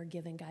loving and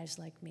forgiving guys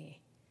like me.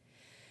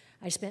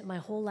 I spent my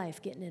whole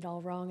life getting it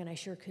all wrong, and I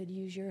sure could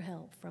use your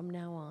help. From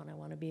now on, I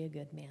want to be a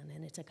good man,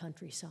 and it's a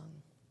country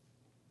song.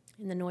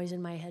 And the noise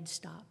in my head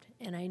stopped,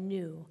 and I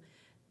knew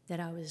that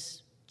I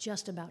was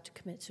just about to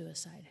commit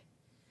suicide.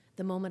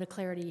 The moment of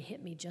clarity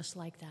hit me just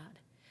like that.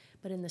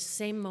 But in the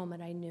same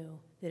moment, I knew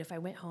that if I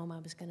went home, I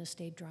was going to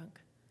stay drunk.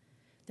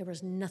 There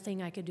was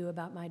nothing I could do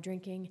about my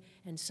drinking,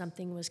 and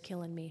something was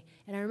killing me.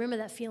 And I remember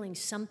that feeling,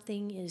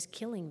 something is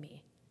killing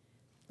me.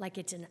 Like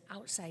it's an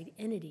outside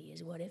entity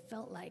is what it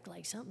felt like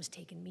something's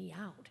taking me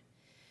out.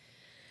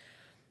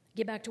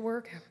 Get back to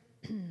work.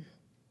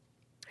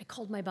 I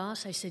called my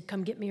boss. I said,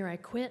 come get me or I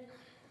quit.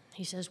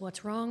 He says,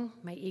 what's wrong?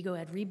 My ego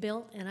had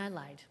rebuilt, and I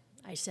lied.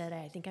 I said,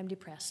 I think I'm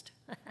depressed.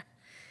 He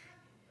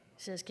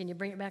says, can you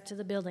bring it back to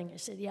the building? I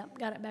said, yep,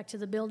 got it back to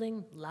the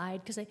building,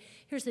 lied. Because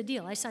here's the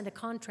deal. I signed a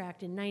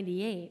contract in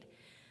 '98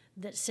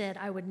 that said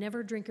I would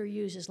never drink or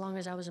use as long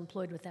as I was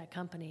employed with that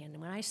company. And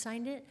when I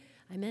signed it,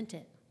 I meant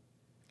it.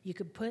 You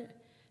could put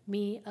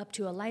me up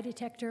to a lie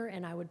detector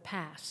and I would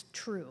pass.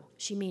 True.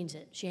 She means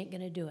it. She ain't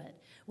going to do it.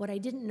 What I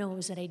didn't know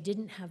is that I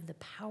didn't have the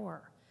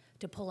power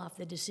to pull off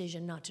the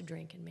decision not to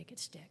drink and make it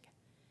stick.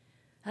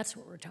 That's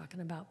what we're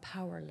talking about,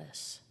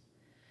 powerless.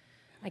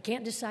 I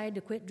can't decide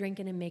to quit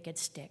drinking and make it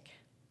stick.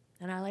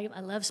 And I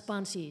love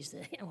sponsees.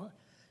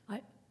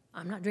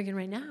 I'm not drinking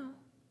right now.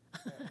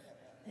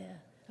 Yeah.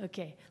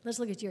 Okay, let's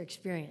look at your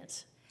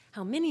experience.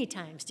 How many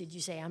times did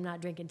you say, I'm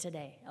not drinking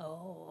today?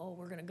 Oh,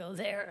 we're going to go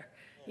there.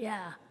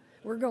 Yeah,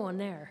 we're going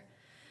there.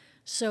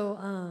 So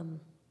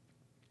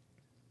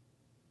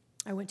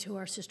I went to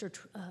our sister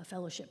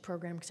fellowship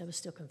program because I was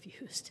still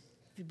confused,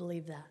 if you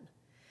believe that.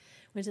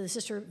 Went to the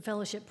sister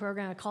fellowship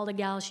program. I called a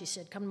gal. She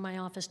said, come to my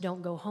office.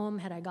 Don't go home.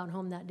 Had I gone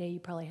home that day, you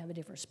probably have a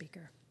different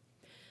speaker.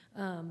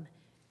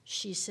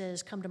 She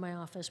says, come to my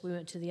office. We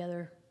went to the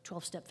other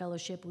 12-step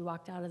fellowship. We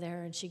walked out of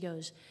there, and she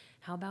goes,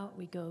 how about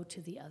we go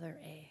to the other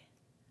A?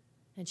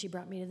 And she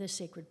brought me to this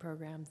sacred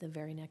program the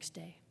very next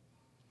day.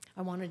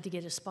 I wanted to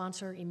get a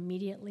sponsor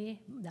immediately.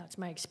 That's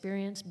my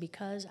experience,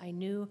 because I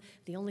knew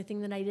the only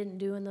thing that I didn't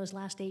do in those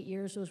last 8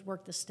 years was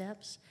work the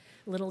steps.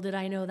 Little did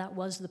I know that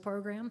was the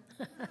program.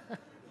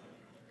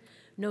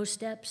 No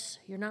steps.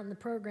 You're not in the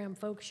program,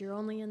 folks. You're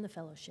only in the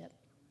fellowship.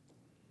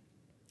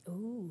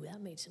 Ooh, that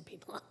made some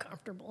people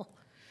uncomfortable.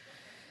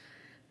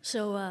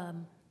 So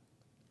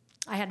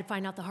I had to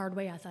find out the hard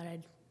way. I thought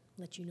I'd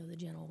let you know the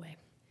gentle way.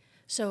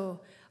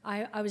 So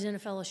I was in a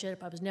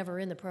fellowship. I was never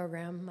in the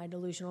program. My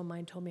delusional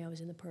mind told me I was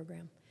in the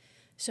program.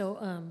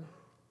 So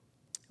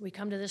we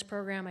come to this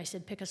program. I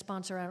said, pick a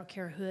sponsor. I don't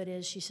care who it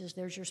is. She says,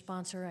 there's your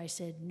sponsor. I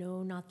said,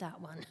 no, not that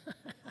one.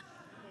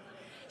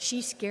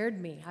 She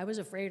scared me. I was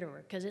afraid of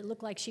her because it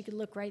looked like she could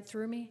look right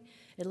through me.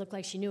 It looked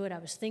like she knew what I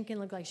was thinking,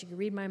 looked like she could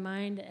read my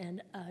mind,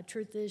 and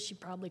truth is she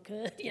probably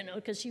could,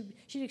 because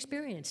she'd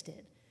experienced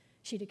it.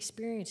 She'd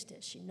experienced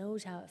it. She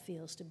knows how it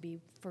feels to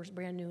be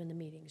brand new in the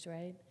meetings,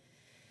 right?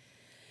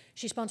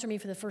 She sponsored me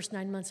for the first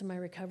 9 months of my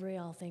recovery.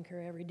 I'll thank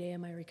her every day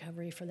of my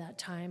recovery for that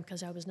time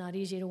because I was not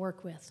easy to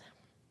work with.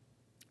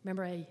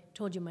 Remember I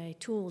told you my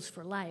tools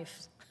for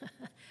life.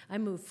 I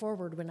move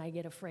forward when I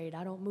get afraid.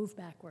 I don't move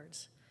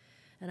backwards.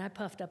 And I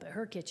puffed up at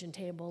her kitchen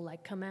table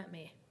like, come at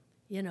me.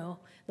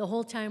 The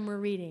whole time we're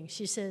reading.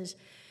 She says,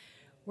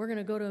 we're going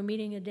to go to a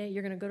meeting a day.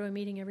 You're going to go to a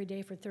meeting every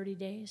day for 30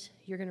 days.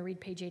 You're going to read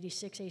page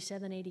 86,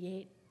 87,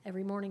 88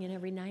 every morning and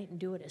every night and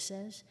do what it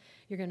says.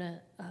 You're going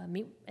to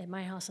meet at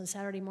my house on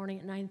Saturday morning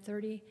at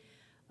 9:30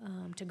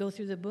 to go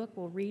through the book.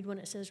 We'll read when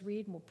it says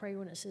read, and we'll pray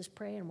when it says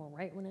pray, and we'll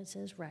write when it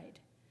says write.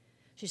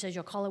 She says,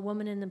 you'll call a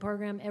woman in the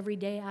program every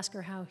day, ask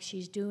her how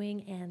she's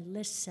doing, and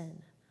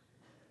listen.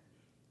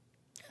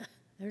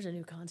 There's a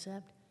new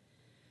concept.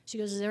 She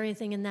goes, is there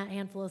anything in that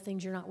handful of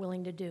things you're not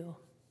willing to do?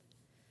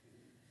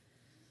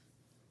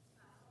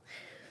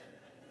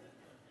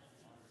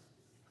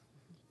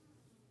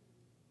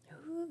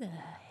 Who the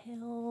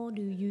hell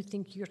do you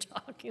think you're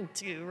talking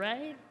to,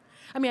 right?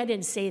 I mean, I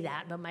didn't say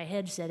that, but my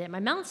head said it. My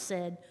mouth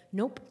said,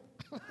 nope.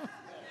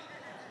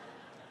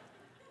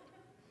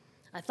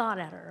 I thought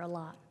at her a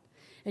lot.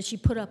 And she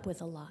put up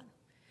with a lot.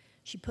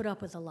 She put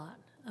up with a lot.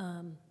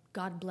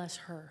 God bless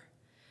her.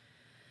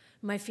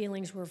 My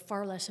feelings were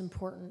far less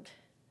important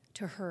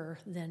to her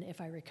than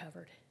if I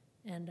recovered.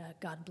 And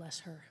God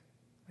bless her,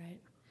 right?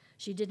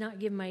 She did not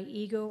give my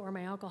ego or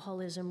my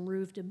alcoholism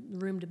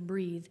room to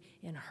breathe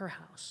in her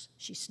house.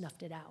 She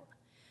snuffed it out.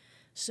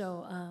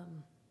 So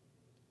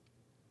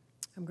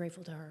I'm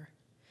grateful to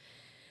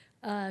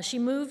her. She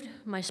moved.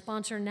 My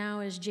sponsor now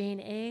is Jane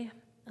A.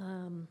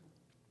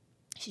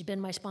 She's been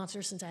my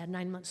sponsor since I had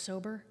 9 months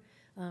sober.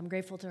 I'm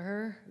grateful to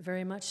her,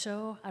 very much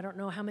so. I don't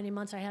know how many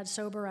months I had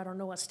sober. I don't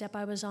know what step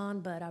I was on,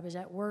 but I was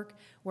at work,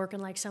 working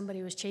like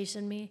somebody was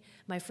chasing me.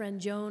 My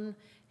friend Joan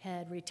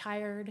had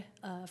retired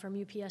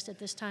from UPS at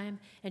this time,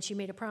 and she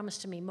made a promise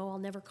to me, Mo, I'll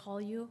never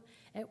call you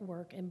at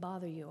work and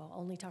bother you. I'll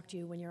only talk to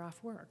you when you're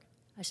off work.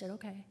 I said,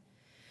 okay.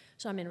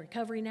 So I'm in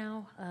recovery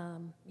now,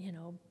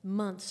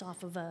 months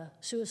off of a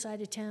suicide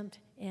attempt,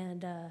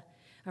 and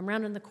I'm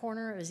rounding the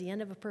corner. It was the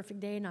end of a perfect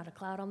day, not a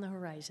cloud on the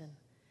horizon.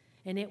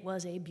 And it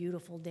was a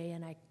beautiful day,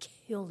 and I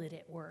killed it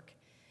at work.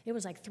 It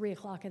was like 3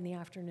 o'clock in the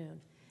afternoon,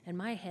 and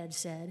my head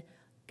said,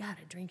 God,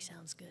 a drink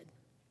sounds good.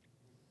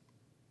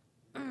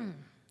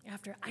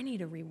 I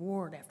need a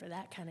reward after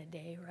that kind of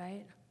day,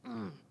 right?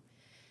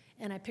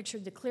 And I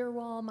pictured the clear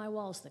wall. My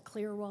wall's the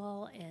clear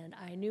wall, and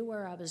I knew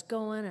where I was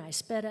going, and I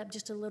sped up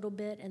just a little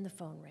bit, and the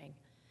phone rang.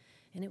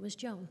 And it was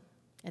Joan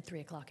at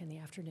 3 o'clock in the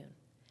afternoon.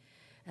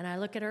 And I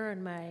look at her,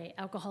 and my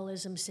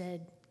alcoholism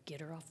said,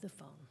 get her off the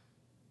phone.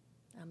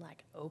 I'm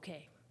like,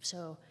 okay.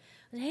 So,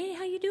 hey,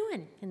 how you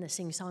doing? In the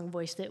sing-song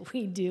voice that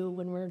we do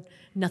when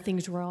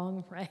nothing's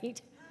wrong,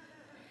 right?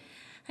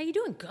 How you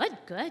doing? Good,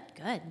 good,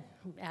 good.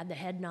 Add the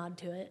head nod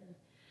to it.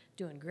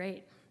 Doing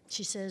great.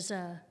 She says,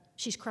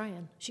 she's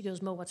crying. She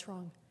goes, Mo, what's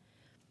wrong?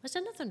 I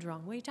said, nothing's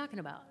wrong. What are you talking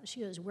about?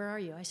 She goes, where are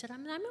you? I said,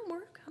 I'm at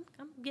work.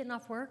 I'm getting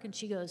off work. And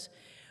she goes,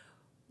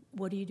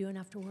 what are you doing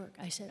after work?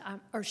 I said,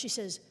 she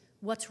says,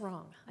 what's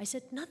wrong? I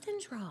said,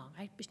 nothing's wrong.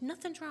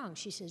 Nothing's wrong.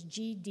 She says,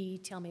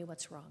 GD, tell me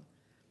what's wrong.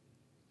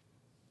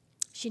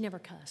 She never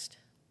cussed.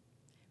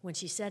 When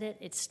she said it,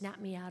 it snapped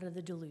me out of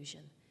the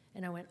delusion.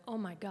 And I went, oh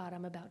my God,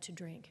 I'm about to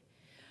drink.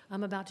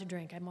 I'm about to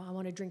drink. I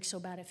want to drink so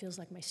bad it feels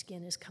like my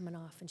skin is coming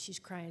off. And she's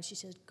crying. She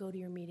says, go to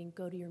your meeting,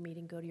 go to your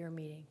meeting, go to your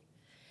meeting.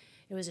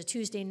 It was a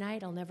Tuesday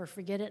night. I'll never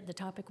forget it. The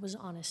topic was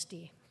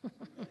honesty.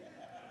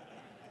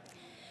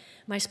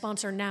 My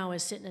sponsor now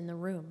is sitting in the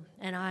room,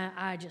 and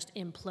I just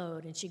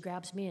implode. And she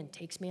grabs me and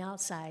takes me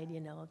outside,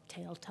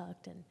 tail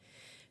tucked, and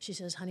she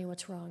says, honey,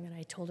 what's wrong? And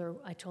I told her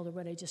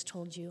what I just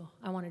told you.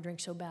 I want to drink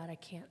so bad I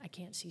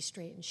can't see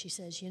straight. And she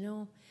says,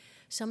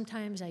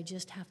 sometimes I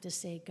just have to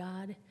say,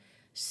 God,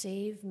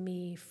 save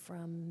me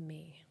from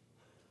me.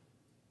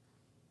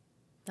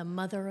 The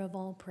mother of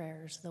all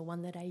prayers, the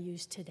one that I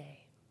use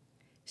today.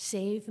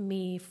 Save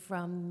me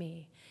from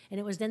me. And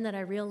it was then that I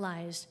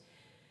realized,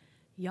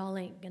 y'all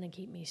ain't going to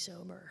keep me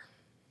sober.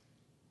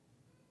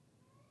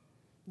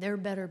 There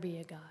better be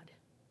a God.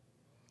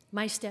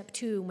 My step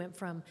 2 went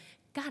from,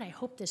 God, I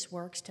hope this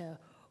works, to,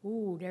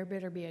 ooh, there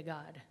better be a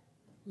God.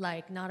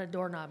 Like, not a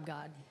doorknob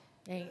God.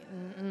 That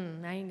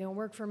ain't going to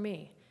work for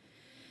me.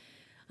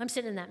 I'm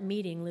sitting in that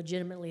meeting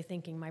legitimately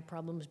thinking my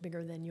problem's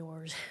bigger than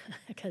yours,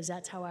 because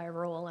that's how I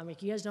roll. I'm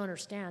like, you guys don't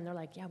understand. They're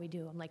like, yeah, we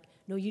do. I'm like,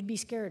 no, you'd be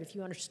scared if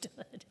you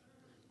understood.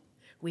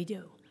 We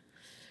do.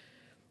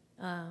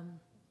 I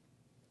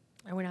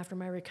went after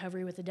my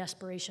recovery with the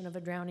desperation of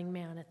a drowning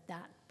man at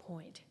that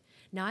point.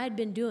 Now, I had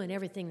been doing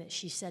everything that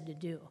she said to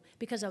do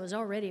because I was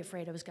already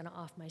afraid I was going to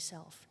off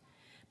myself.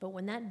 But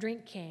when that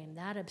drink came,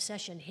 that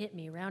obsession hit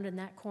me rounding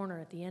that corner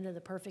at the end of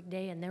the perfect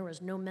day, and there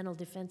was no mental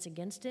defense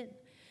against it,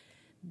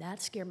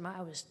 that scared me.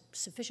 I was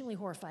sufficiently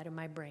horrified in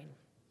my brain.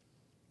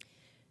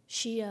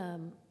 She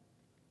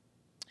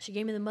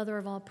gave me the mother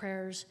of all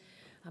prayers.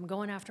 I'm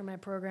going after my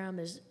program.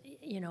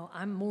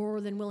 I'm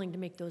more than willing to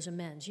make those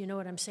amends. You know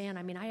what I'm saying?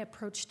 I mean, I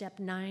approached step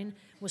 9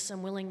 with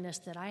some willingness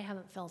that I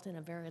haven't felt in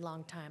a very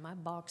long time. I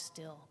balk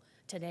still.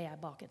 Today I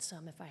balk at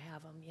some if I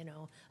have them,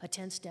 A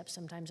 10-step,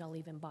 sometimes I'll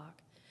even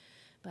balk.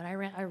 But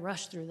I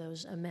rushed through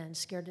those amends,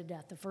 scared to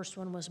death. The first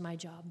one was my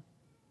job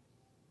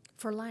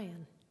for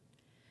lying.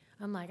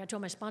 I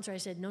told my sponsor, I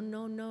said,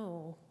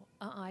 no.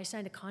 I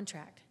signed a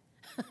contract.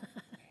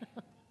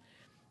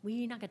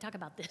 We're not going to talk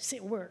about this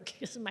at work.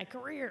 This is my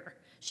career.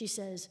 She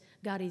says,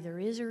 God either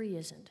is or he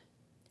isn't.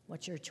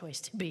 What's your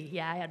choice to be?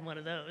 Yeah, I had one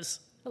of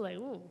those. I'm like,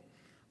 ooh.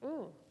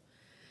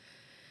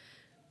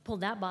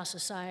 Pulled that boss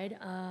aside,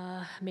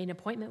 made an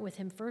appointment with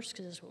him first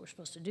because that's what we're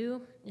supposed to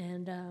do,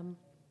 and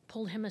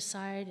pulled him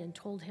aside and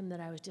told him that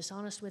I was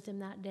dishonest with him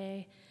that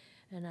day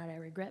and that I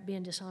regret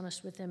being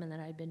dishonest with him and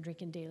that I'd been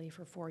drinking daily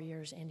for 4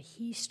 years, and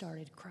he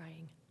started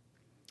crying.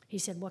 He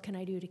said, what can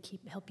I do to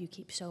help you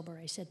keep sober?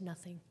 I said,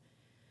 nothing.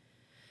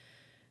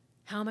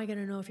 How am I going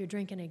to know if you're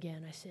drinking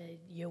again? I said,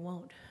 you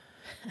won't.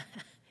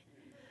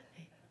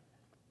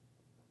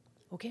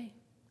 Okay,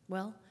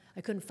 well,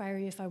 I couldn't fire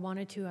you if I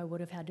wanted to. I would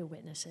have had to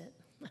witness it.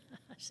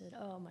 I said,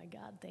 oh, my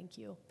God, thank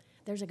you.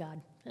 There's a God.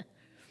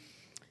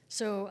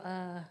 So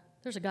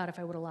there's a God if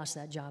I would have lost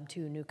that job,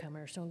 too,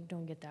 newcomers.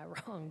 Don't get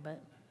that wrong.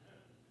 But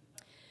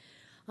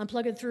I'm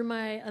plugging through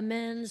my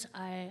amends.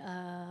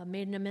 I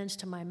made an amends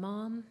to my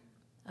mom.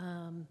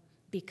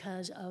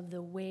 Because of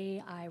the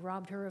way I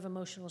robbed her of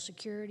emotional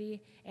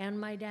security and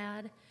my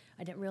dad.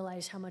 I didn't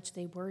realize how much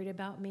they worried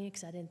about me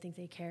because I didn't think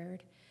they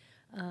cared.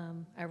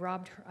 I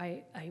robbed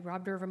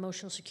her of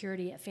emotional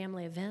security at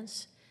family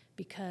events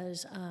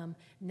because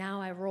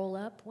now I roll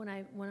up when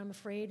I'm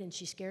afraid, and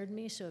she scared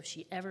me. So if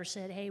she ever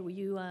said, hey, will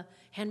you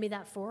hand me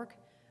that fork?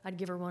 I'd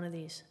give her one of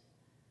these.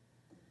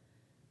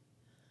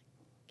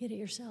 Get it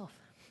yourself,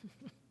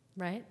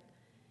 right?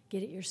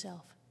 Get it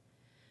yourself.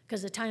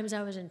 Because the times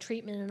I was in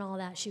treatment and all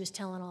that, she was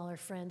telling all her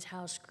friends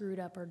how screwed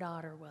up her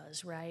daughter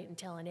was, right? And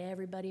telling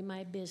everybody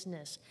my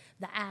business.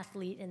 The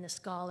athlete and the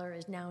scholar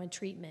is now in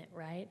treatment,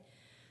 right?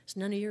 It's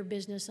none of your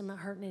business. I'm not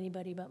hurting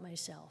anybody but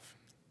myself,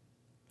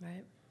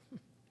 right?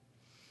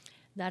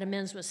 That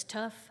amends was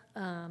tough.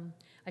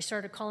 I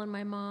started calling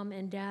my mom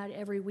and dad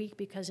every week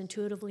because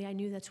intuitively I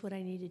knew that's what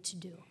I needed to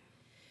do.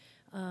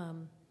 I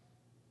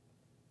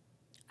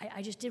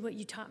just did what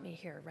you taught me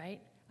here,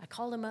 right? I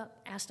called them up,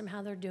 asked them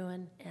how they're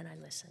doing, and I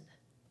listened.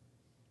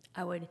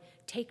 I would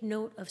take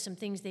note of some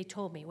things they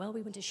told me. Well,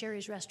 we went to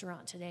Sherry's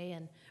restaurant today,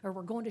 or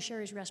we're going to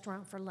Sherry's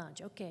restaurant for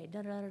lunch. Okay,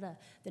 da-da-da-da.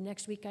 The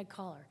next week I'd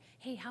call her.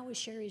 Hey, how was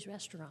Sherry's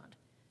restaurant?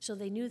 So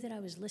they knew that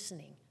I was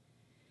listening.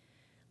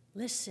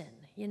 Listen,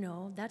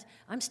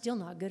 I'm still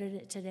not good at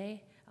it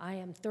today. I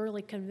am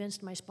thoroughly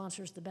convinced my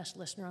sponsor is the best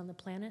listener on the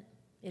planet.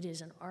 It is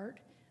an art.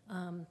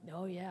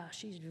 Oh, yeah,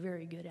 she's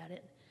very good at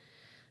it.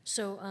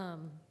 So,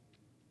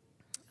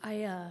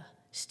 I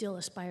still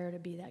aspire to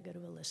be that good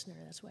of a listener.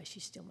 That's why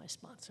she's still my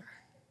sponsor.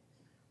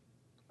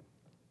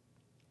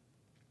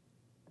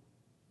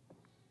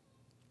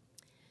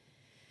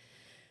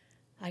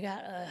 I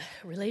got a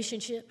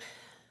relationship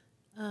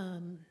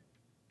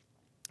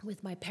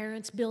with my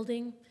parents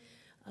building.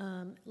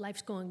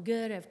 Life's going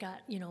good. I've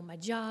got, my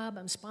job.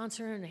 I'm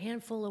sponsoring a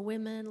handful of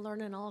women,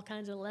 learning all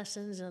kinds of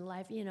lessons, and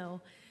life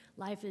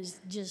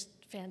is just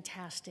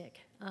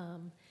fantastic.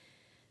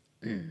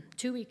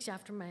 2 weeks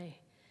after my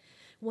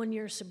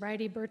 1-year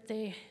sobriety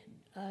birthday,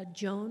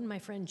 Joan, my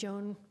friend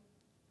Joan,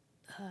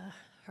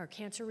 her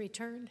cancer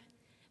returned,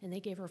 and they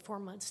gave her 4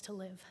 months to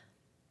live.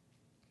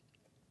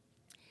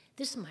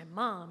 This is my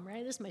mom,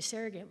 right? This is my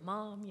surrogate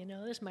mom,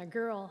 this is my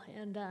girl,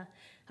 and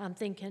I'm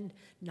thinking,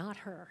 not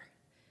her.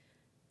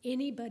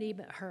 Anybody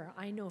but her.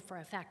 I know for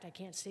a fact I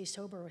can't stay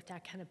sober with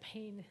that kind of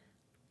pain.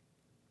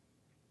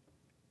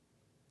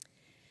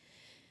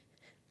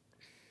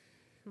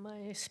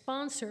 My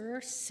sponsor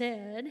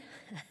said,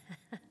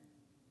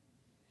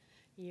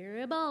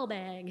 you're a ball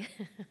bag.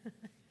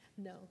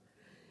 No.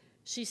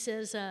 She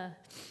says,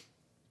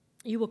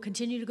 you will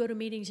continue to go to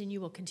meetings and you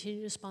will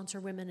continue to sponsor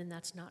women, and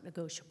that's not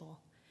negotiable.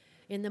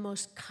 In the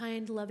most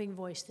kind, loving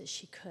voice that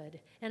she could.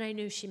 And I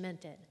knew she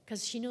meant it,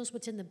 because she knows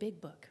what's in the big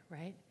book,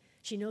 right?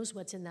 She knows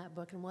what's in that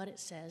book and what it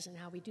says and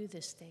how we do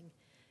this thing,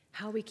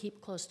 how we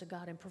keep close to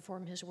God and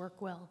perform his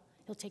work well.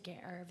 He'll take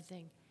care of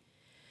everything.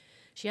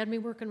 She had me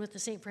working with the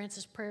St.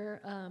 Francis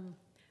prayer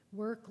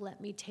work, let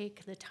me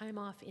take the time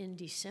off in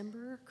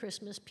December,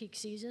 Christmas peak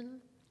season,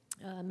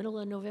 Middle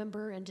of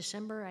November and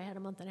December, I had a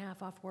month and a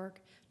half off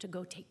work to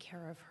go take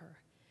care of her.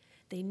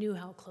 They knew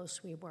how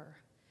close we were.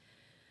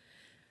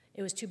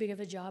 It was too big of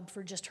a job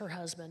for just her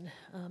husband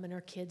and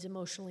her kids.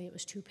 Emotionally, it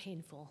was too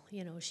painful.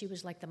 You know, she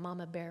was like the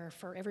mama bear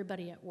for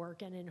everybody at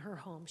work and in her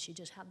home. She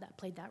just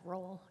played that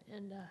role.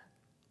 And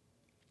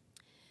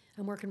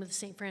I'm working with the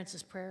St.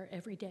 Francis prayer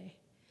every day.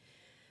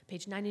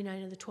 Page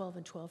 99 of the 12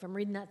 and 12. I'm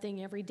reading that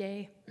thing every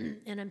day,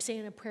 and I'm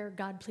saying a prayer,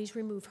 God, please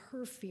remove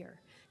her fear.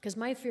 Because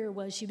my fear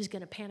was she was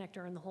going to panic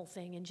during the whole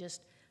thing and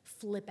just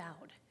flip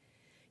out.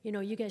 You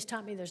know, you guys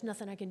taught me there's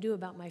nothing I can do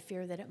about my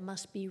fear, that it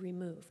must be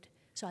removed.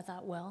 So I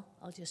thought, well,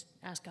 I'll just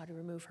ask God to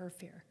remove her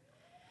fear.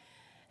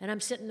 And I'm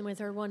sitting with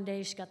her one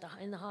day. She's got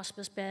in the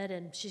hospice bed,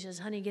 and she says,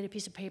 honey, get a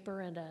piece of paper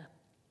and a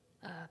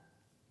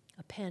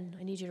pen.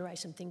 I need you to write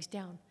some things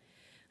down.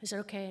 I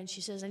said, okay. And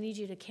she says, I need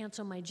you to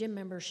cancel my gym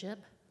membership.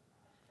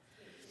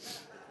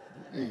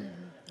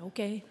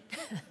 Okay.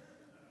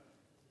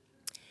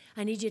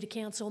 I need you to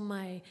cancel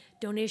my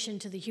donation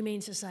to the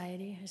Humane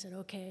Society. I said,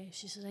 okay.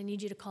 She says, I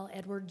need you to call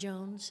Edward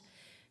Jones,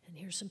 and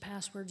here's some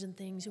passwords and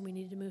things, and we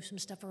needed to move some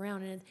stuff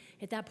around. And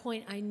at that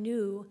point, I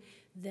knew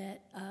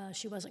that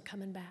she wasn't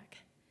coming back.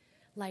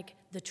 Like,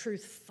 the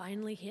truth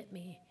finally hit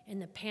me,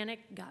 and the panic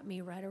got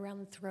me right around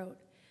the throat.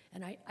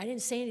 And I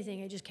didn't say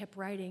anything. I just kept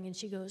writing, and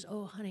she goes,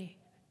 oh, honey,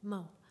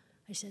 Mo.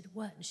 I said,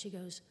 what? And she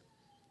goes,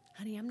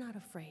 honey, I'm not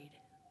afraid.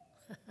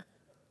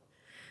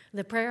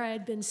 The prayer I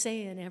had been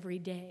saying every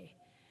day.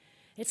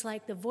 It's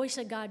like the voice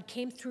of God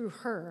came through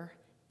her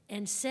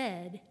and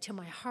said to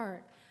my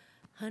heart,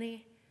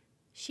 honey,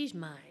 she's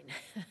mine.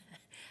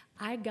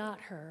 I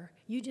got her.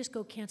 You just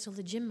go cancel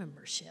the gym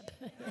membership.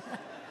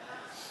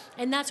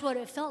 And that's what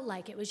it felt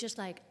like. It was just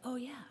like, oh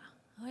yeah,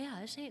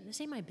 this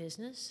ain't my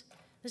business.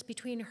 This is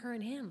between her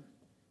and him.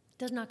 It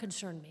does not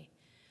concern me.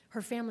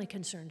 Her family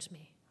concerns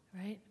me,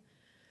 right?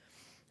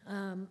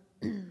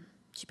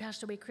 She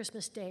passed away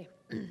Christmas Day.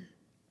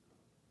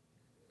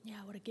 Yeah,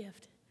 what a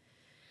gift.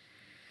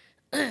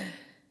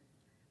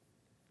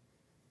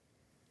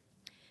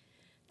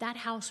 That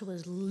house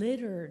was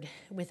littered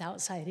with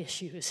outside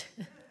issues.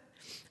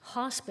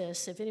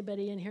 Hospice, if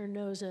anybody in here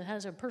knows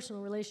has a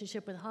personal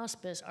relationship with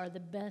hospice, are the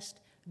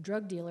best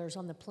drug dealers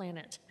on the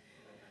planet.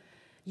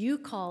 You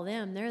call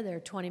them, they're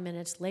there 20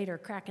 minutes later,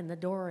 cracking the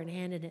door and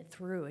handing it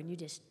through, and you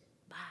just,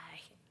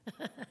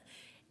 bye.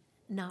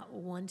 Not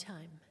one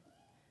time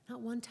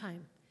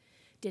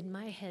did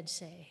my head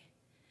say,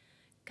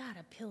 God,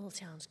 a pill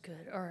sounds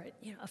good, or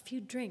a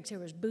few drinks. There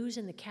was booze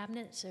in the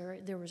cabinets.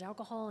 There was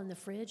alcohol in the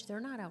fridge. They're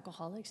not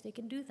alcoholics. They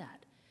can do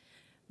that.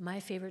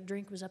 My favorite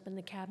drink was up in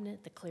the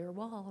cabinet, the clear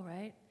wall,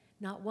 right?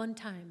 Not one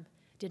time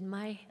did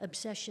my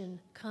obsession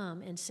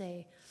come and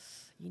say,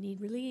 you need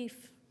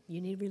relief.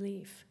 You need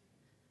relief.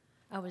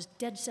 I was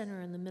dead center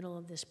in the middle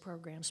of this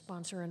program,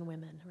 sponsoring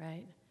women,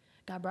 right?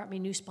 God brought me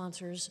new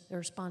sponsors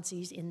or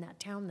sponsees in that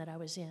town that I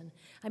was in.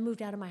 I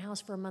moved out of my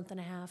house for a month and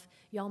a half.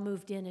 Y'all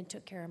moved in and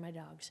took care of my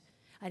dogs.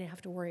 I didn't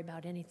have to worry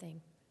about anything.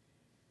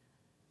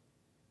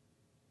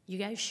 You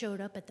guys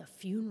showed up at the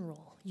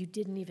funeral. You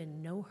didn't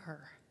even know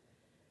her.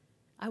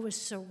 I was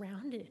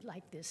surrounded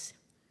like this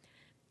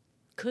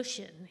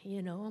cushion,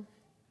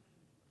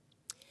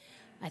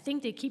 I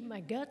think they keep my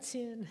guts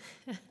in.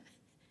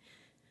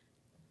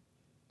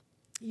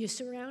 You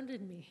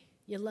surrounded me.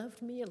 You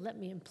loved me. You let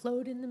me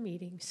implode in the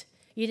meetings.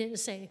 You didn't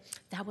say,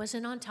 that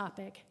wasn't on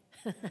topic.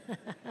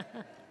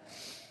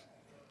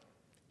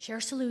 Share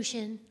a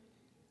solution.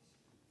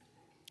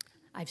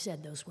 I've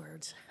said those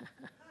words.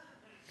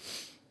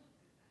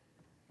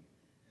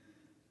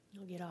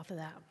 I'll get off of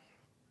that.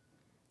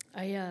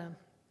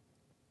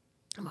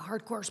 I'm a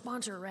hardcore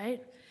sponsor,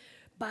 right?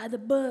 Buy the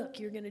book.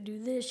 You're going to do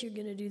this. You're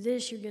going to do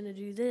this. You're going to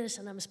do this.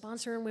 And I'm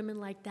sponsoring women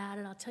like that.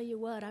 And I'll tell you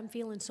what, I'm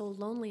feeling so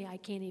lonely I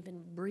can't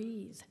even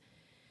breathe.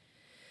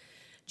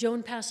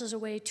 Joan passes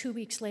away. 2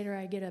 weeks later,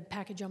 I get a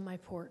package on my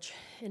porch.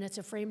 And it's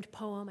a framed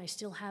poem. I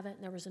still have it.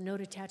 And there was a note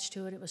attached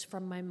to it. It was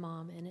from my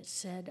mom. And it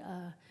said,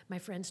 my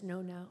friends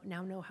now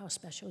know how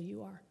special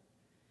you are.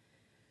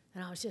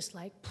 And I was just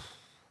like,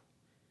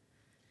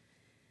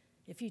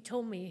 if you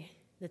told me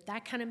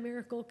that kind of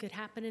miracle could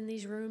happen in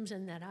these rooms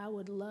and that I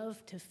would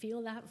love to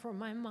feel that for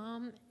my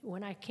mom,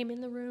 when I came in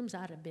the rooms,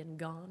 I'd have been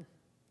gone.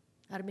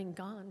 I'd have been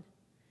gone.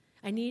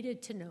 I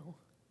needed to know.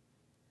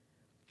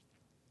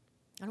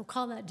 I don't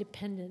call that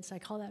dependence. I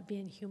call that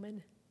being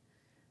human,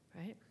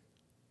 right?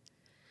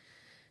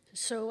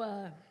 So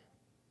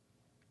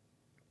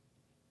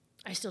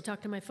I still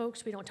talk to my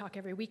folks. We don't talk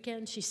every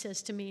weekend. She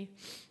says to me,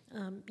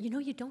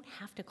 you don't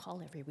have to call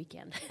every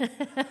weekend.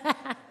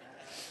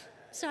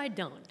 So I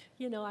don't.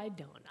 I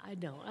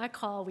don't. I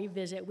call, we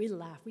visit, we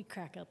laugh, we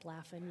crack up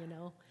laughing,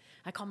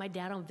 I call my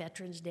dad on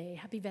Veterans Day.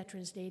 Happy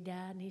Veterans Day,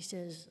 Dad. And he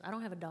says, I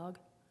don't have a dog.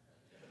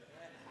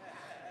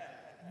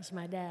 That's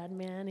my dad,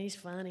 man. He's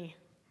funny.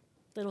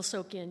 It'll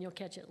soak in. You'll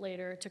catch it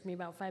later. It took me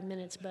about 5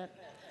 minutes, but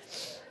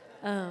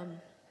I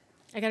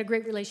got a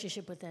great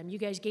relationship with them. You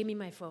guys gave me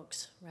my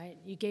folks, right?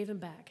 You gave them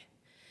back.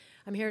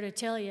 I'm here to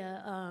tell you,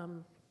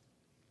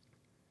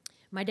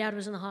 My dad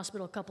was in the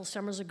hospital a couple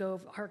summers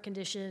ago, heart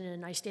condition,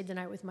 and I stayed the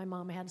night with my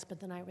mom. I hadn't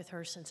spent the night with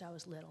her since I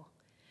was little.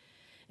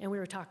 And we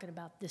were talking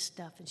about this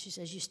stuff, and she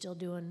says, you still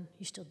doing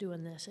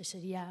this? I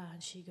said, yeah.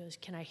 And she goes,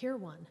 can I hear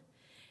one?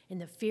 And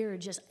the fear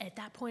just, at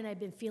that point, I'd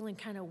been feeling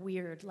kind of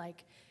weird,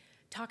 like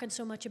talking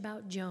so much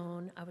about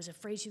Joan. I was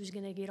afraid she was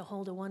going to get a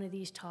hold of one of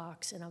these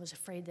talks, and I was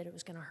afraid that it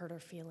was going to hurt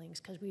her feelings,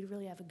 because we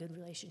really have a good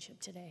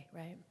relationship today,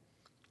 right?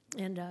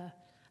 And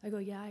I go,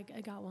 yeah,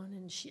 I got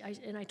one.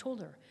 And I told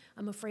her,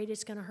 I'm afraid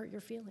it's going to hurt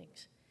your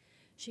feelings.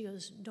 She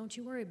goes, don't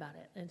you worry about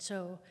it. And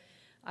so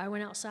I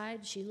went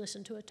outside. She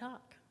listened to a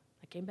talk.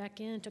 I came back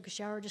in, took a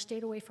shower, just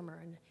stayed away from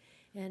her.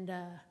 And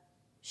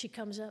she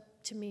comes up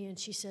to me and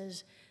she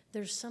says,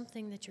 there's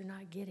something that you're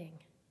not getting.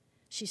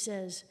 She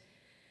says,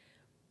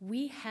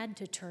 we had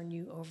to turn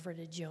you over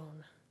to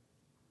Joan.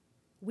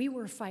 We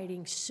were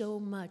fighting so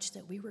much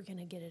that we were going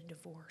to get a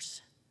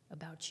divorce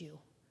about you.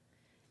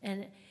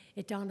 And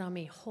it dawned on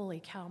me,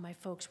 holy cow, my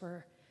folks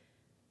were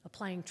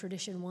applying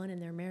tradition 1 in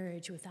their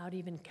marriage without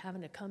even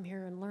having to come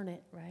here and learn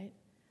it, right?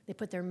 They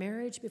put their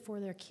marriage before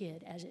their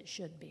kid, as it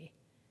should be.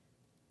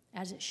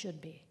 As it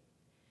should be.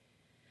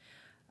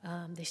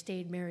 They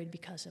stayed married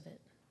because of it.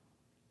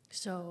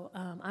 So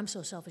I'm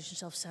so selfish and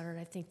self-centered,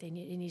 I think it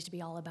needs to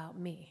be all about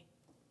me.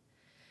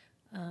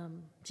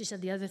 She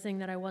said the other thing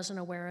that I wasn't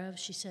aware of,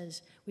 she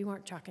says, we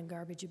weren't talking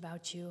garbage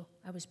about you.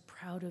 I was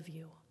proud of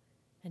you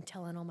and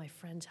telling all my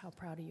friends how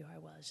proud of you I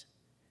was.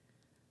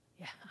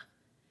 Yeah.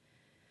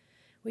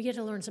 We get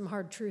to learn some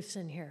hard truths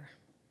in here,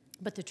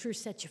 but the truth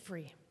sets you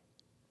free.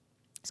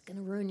 It's going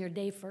to ruin your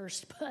day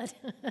first, but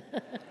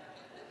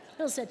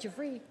it'll set you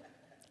free.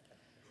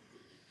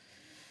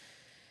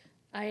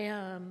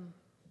 I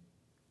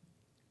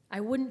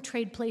wouldn't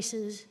trade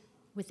places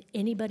with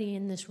anybody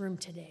in this room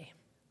today.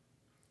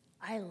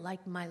 I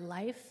like my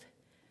life.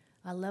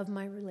 I love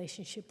my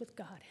relationship with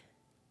God.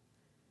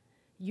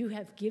 You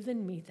have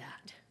given me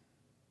that.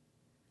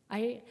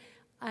 I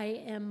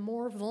am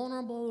more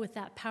vulnerable with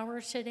that power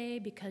today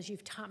because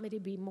you've taught me to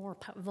be more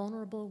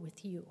vulnerable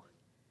with you.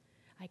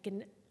 I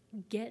can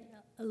get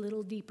a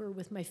little deeper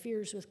with my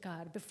fears with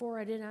God. Before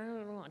I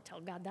don't want to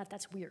tell God that.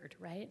 That's weird,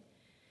 right?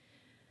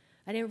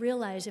 I didn't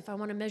realize if I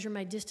want to measure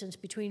my distance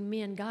between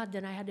me and God,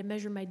 then I had to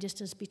measure my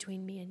distance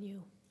between me and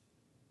you.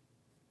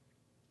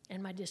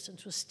 And my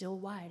distance was still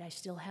wide. I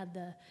still had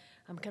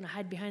I'm going to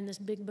hide behind this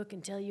big book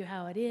and tell you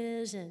how it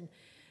is, and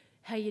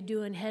how you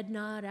doing, head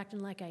nod,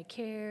 acting like I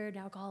cared.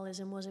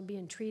 Alcoholism wasn't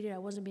being treated. I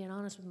wasn't being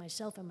honest with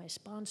myself and my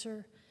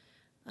sponsor.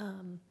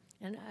 And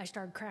I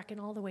started cracking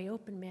all the way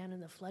open, man,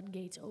 and the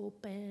floodgates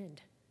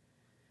opened.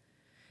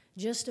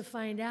 Just to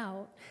find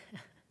out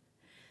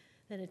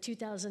that in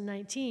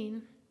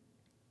 2019,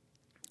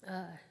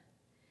 I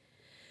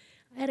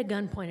had a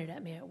gun pointed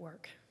at me at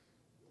work.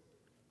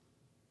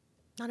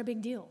 Not a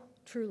big deal,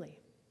 truly.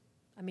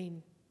 I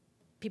mean,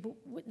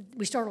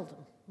 we startled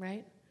them,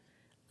 right?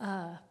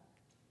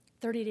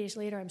 30 days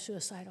later, I'm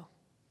suicidal.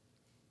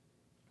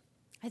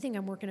 I think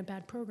I'm working a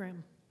bad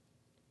program.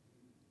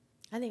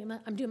 I think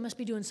must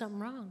be doing something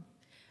wrong.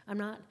 I'm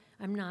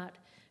not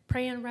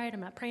praying right. I'm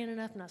not praying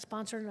enough. I'm not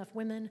sponsoring enough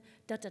women.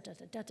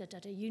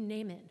 You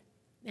name it.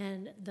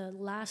 And the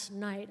last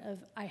night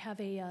I have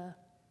a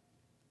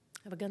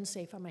gun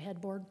safe on my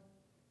headboard.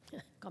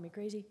 Call me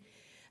crazy.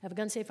 I have a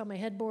gun safe on my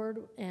headboard,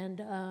 and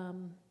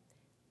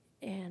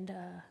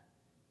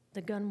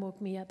the gun woke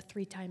me up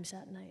 3 times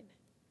that night.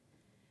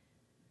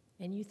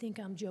 And you think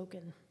I'm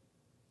joking.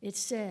 It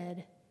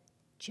said,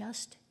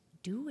 just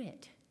do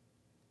it.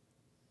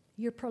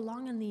 You're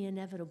prolonging the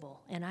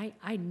inevitable. And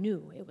I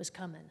knew it was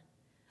coming.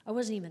 I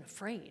wasn't even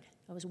afraid.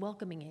 I was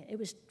welcoming it. It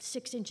was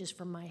 6 inches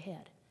from my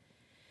head.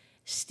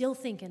 Still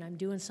thinking I'm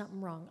doing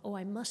something wrong. Oh,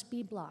 I must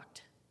be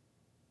blocked.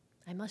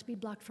 I must be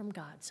blocked from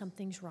God.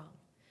 Something's wrong.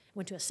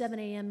 Went to a 7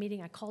 a.m.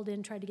 meeting. I called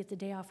in, tried to get the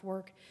day off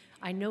work.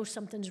 I know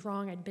something's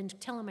wrong. I'd been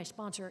telling my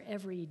sponsor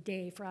every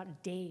day for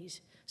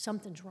days,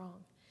 something's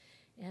wrong.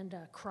 And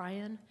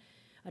crying.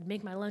 I'd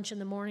make my lunch in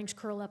the mornings,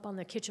 curl up on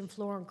the kitchen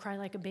floor and cry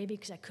like a baby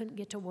because I couldn't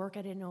get to work.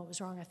 I didn't know what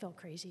was wrong. I felt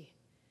crazy.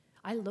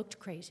 I looked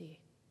crazy.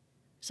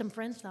 Some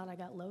friends thought I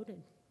got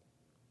loaded.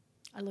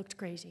 I looked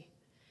crazy.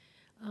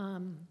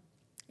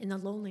 In the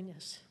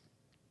loneliness.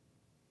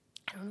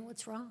 I don't know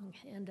what's wrong.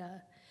 And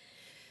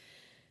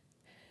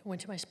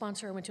went to my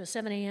sponsor. I went to a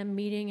 7 a.m.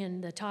 meeting,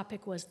 and the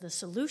topic was the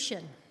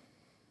solution.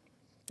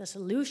 The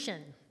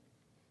solution.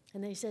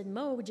 And they said,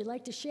 Mo, would you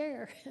like to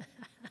share?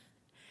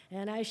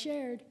 And I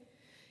shared.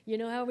 You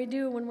know how we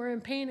do when we're in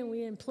pain and we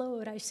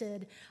implode. I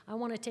said, I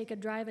want to take a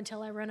drive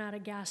until I run out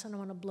of gas, and I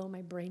want to blow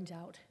my brains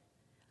out.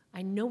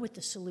 I know what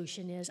the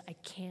solution is. I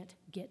can't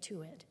get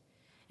to it.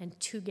 And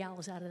 2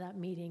 gals out of that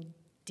meeting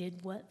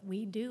did what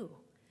we do.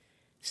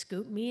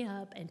 Scooped me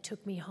up and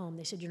took me home.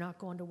 They said, you're not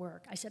going to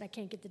work. I said, I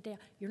can't get the day off.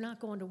 You're not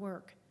going to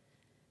work.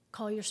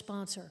 Call your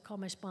sponsor. Call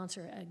my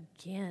sponsor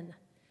again.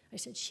 I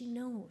said, she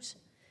knows.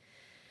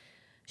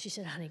 She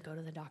said, honey, go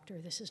to the doctor.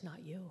 This is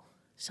not you.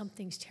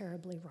 Something's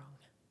terribly wrong.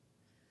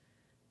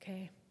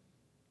 Okay?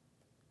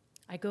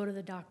 I go to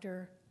the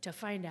doctor to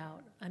find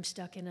out I'm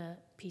stuck in a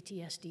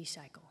PTSD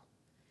cycle.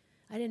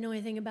 I didn't know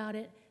anything about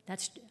it.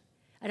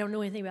 I don't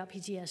know anything about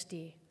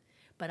PTSD,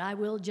 but I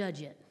will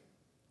judge it.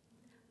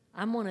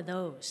 I'm one of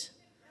those.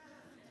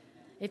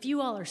 If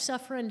you all are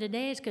suffering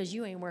today, it's because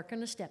you ain't working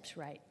the steps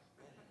right.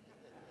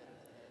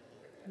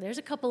 There's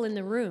a couple in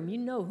the room. You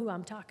know who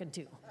I'm talking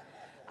to.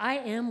 I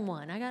am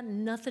one. I got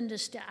nothing to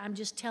I'm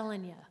just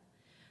telling you.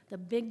 The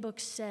big book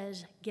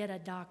says, get a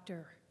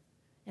doctor.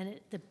 And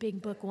the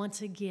big book,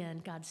 once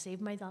again, God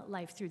saved my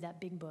life through that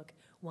big book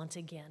once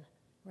again,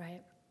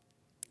 right?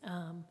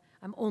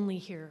 I'm only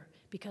here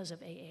because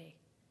of AA.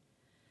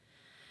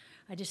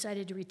 I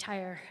decided to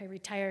retire. I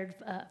retired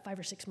 5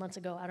 or 6 months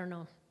ago, I don't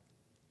know.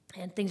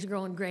 And things are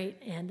going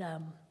great, and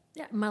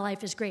yeah, my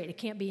life is great. It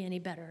can't be any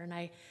better. And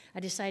I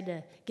decided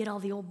to get all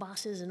the old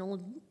bosses and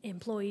old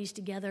employees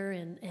together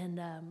and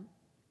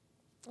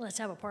let's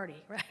have a party,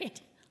 right?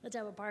 Let's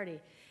have a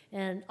party.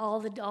 And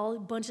a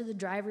bunch of the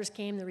drivers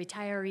came, the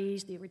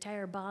retirees, the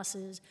retired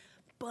bosses,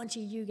 a bunch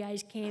of you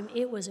guys came.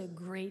 It was a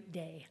great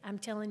day. I'm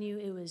telling you,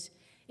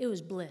 it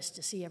was bliss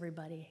to see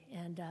everybody.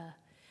 And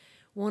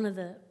one of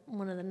the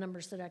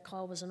numbers that I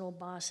called was an old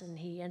boss, and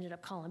he ended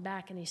up calling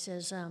back, and he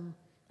says, I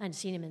hadn't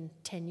seen him in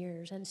 10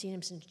 years. I hadn't seen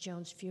him since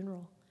Joan's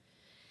funeral.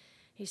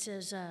 He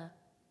says,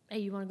 hey,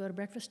 you want to go to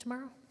breakfast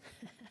tomorrow?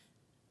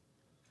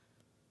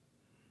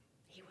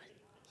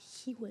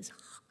 He was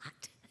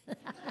hot.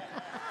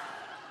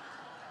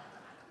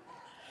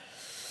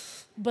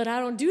 But I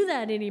don't do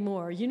that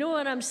anymore. You know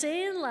what I'm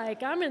saying?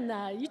 Like, I'm in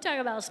that. You talk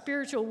about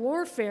spiritual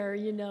warfare,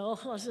 you know.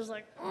 I was just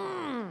like,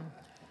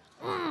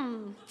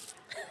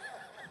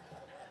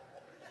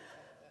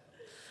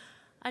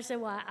 I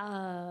said, well,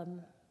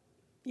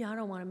 yeah, I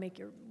don't want to make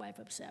your wife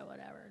upset,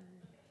 whatever.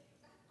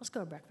 Let's go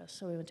to breakfast.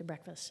 So we went to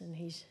breakfast, and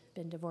he's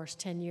been divorced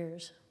 10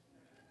 years.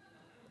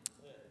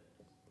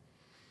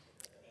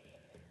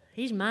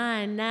 He's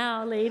mine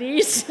now,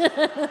 ladies.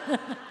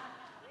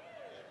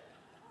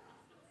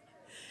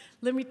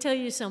 Let me tell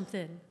you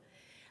something.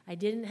 I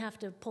didn't have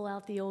to pull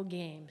out the old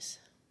games.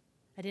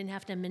 I didn't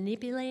have to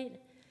manipulate.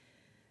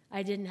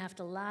 I didn't have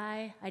to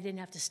lie. I didn't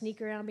have to sneak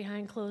around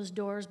behind closed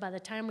doors. By the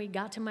time we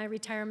got to my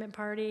retirement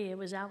party, it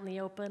was out in the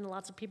open.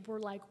 Lots of people were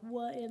like,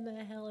 what in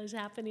the hell is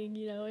happening?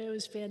 You know, it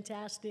was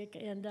fantastic.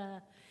 And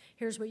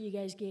here's what you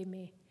guys gave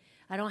me.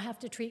 I don't have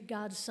to treat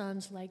God's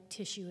sons like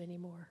tissue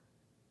anymore.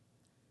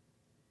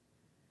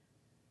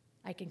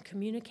 I can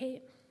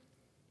communicate.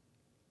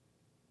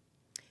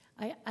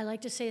 I like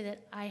to say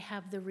that I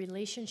have the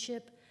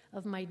relationship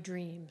of my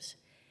dreams.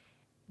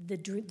 The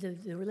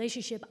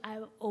relationship I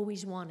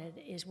always wanted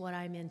is what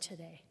I'm in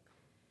today.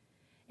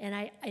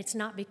 And it's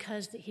not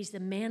because he's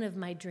the man of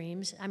my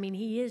dreams. I mean,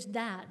 he is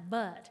that,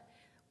 but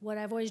what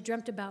I've always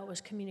dreamt about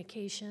was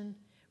communication,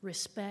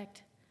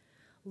 respect,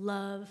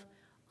 love,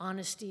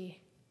 honesty,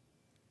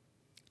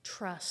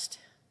 trust.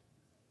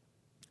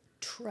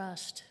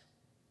 Trust.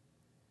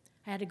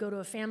 I had to go to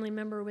a family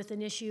member with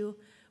an issue.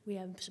 We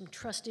have some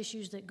trust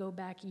issues that go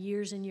back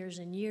years and years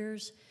and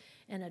years,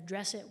 and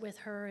address it with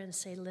her and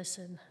say,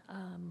 listen,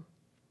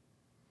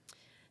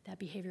 that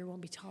behavior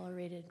won't be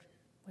tolerated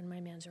when my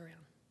man's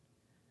around.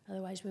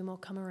 Otherwise, we won't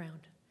come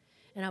around.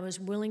 And I was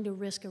willing to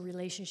risk a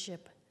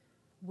relationship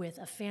with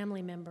a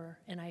family member,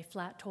 and I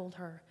flat told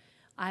her,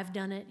 I've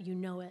done it, you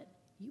know it,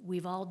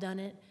 we've all done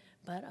it,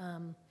 but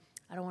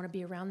I don't want to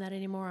be around that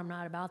anymore. I'm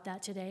not about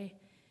that today.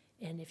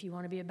 And if you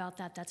want to be about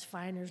that, that's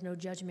fine. There's no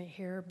judgment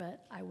here,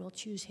 but I will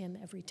choose him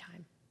every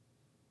time.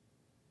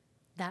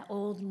 That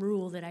old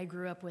rule that I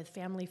grew up with,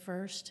 family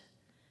first,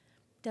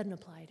 doesn't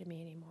apply to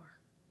me anymore.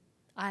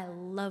 I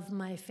love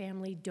my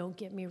family, don't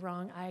get me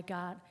wrong.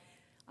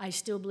 I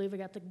still believe I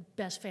got the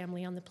best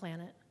family on the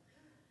planet.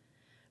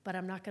 But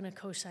I'm not going to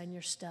co-sign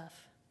your stuff,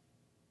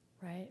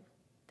 right?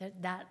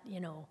 That,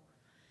 you know,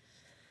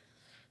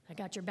 I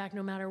got your back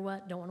no matter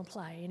what, don't want to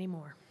apply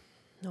anymore.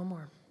 No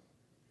more.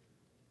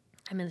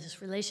 I'm in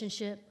this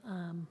relationship.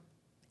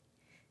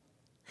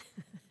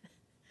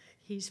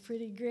 He's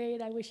pretty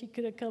great. I wish he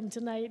could have come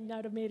tonight and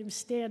I'd have made him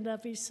stand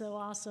up. He's so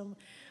awesome.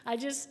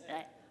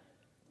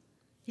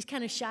 He's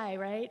kind of shy,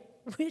 right?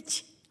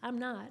 Which I'm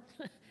not.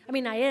 I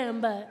mean, I am,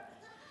 but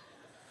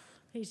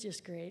he's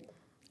just great.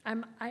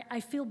 I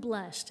feel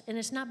blessed, and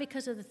it's not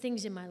because of the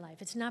things in my life.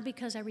 It's not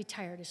because I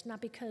retired. It's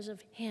not because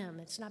of him.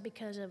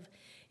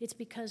 It's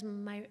because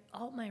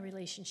all my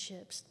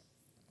relationships.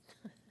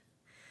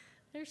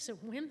 There's some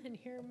women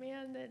here,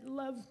 man, that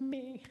love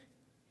me.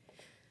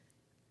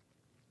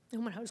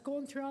 And when I was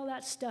going through all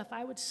that stuff,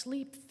 I would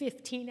sleep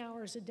 15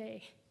 hours a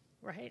day,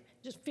 right?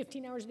 Just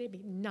 15 hours a day,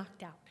 be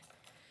knocked out.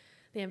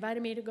 They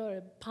invited me to go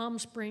to Palm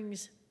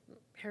Springs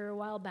here a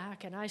while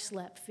back, and I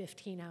slept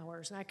 15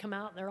 hours. And I come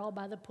out, and they're all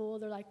by the pool.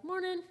 They're like,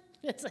 morning.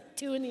 It's like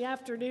 2 in the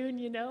afternoon,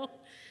 you know.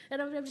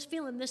 And I'm just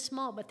feeling this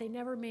small, but they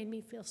never made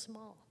me feel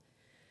small.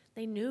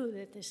 They knew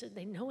that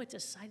they know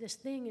it's this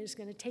thing is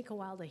going to take a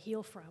while to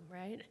heal from,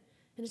 right?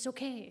 And it's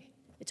okay.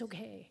 It's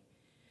okay.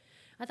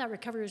 I thought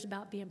recovery was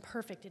about being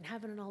perfect and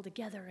having it all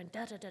together and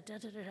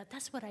da-da-da-da-da-da.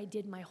 That's what I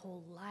did my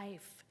whole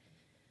life.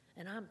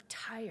 And I'm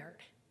tired.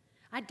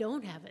 I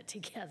don't have it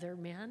together,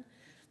 man.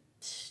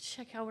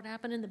 Check out what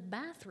happened in the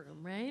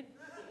bathroom, right?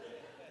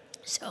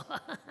 So,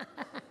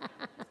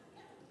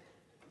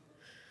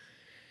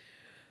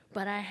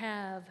 but I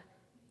have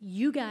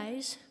you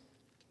guys,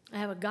 I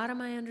have a God of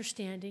my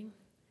understanding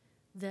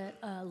that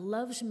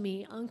loves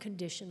me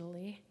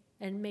unconditionally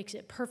and makes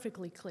it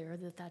perfectly clear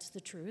that that's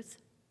the truth.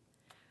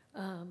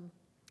 And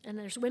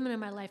there's women in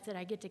my life that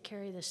I get to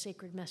carry this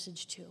sacred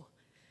message to.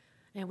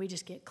 And we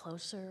just get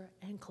closer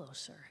and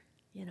closer,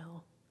 you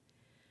know.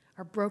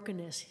 Our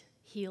brokenness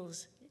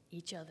heals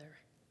each other.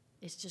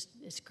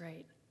 It's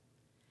great.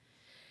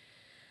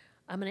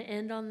 I'm going to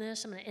end on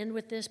this. I'm going to end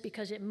with this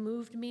because it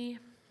moved me.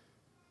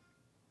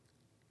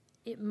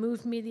 It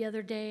moved me the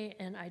other day,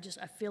 and I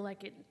feel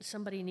like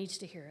somebody needs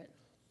to hear it.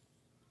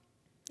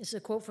 This is a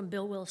quote from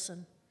Bill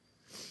Wilson.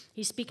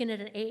 He's speaking at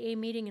an AA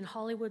meeting in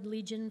Hollywood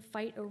Legion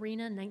Fight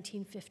Arena in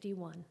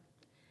 1951.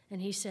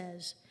 And he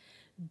says,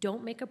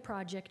 "Don't make a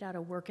project out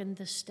of working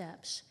the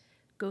steps.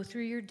 Go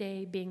through your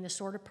day being the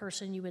sort of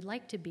person you would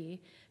like to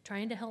be,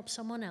 trying to help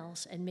someone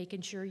else and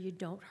making sure you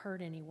don't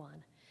hurt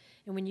anyone.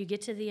 And when you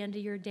get to the end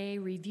of your day,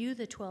 review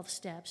the 12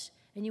 steps,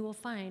 and you will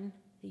find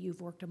that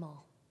you've worked them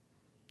all."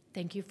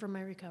 Thank you for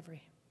my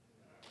recovery.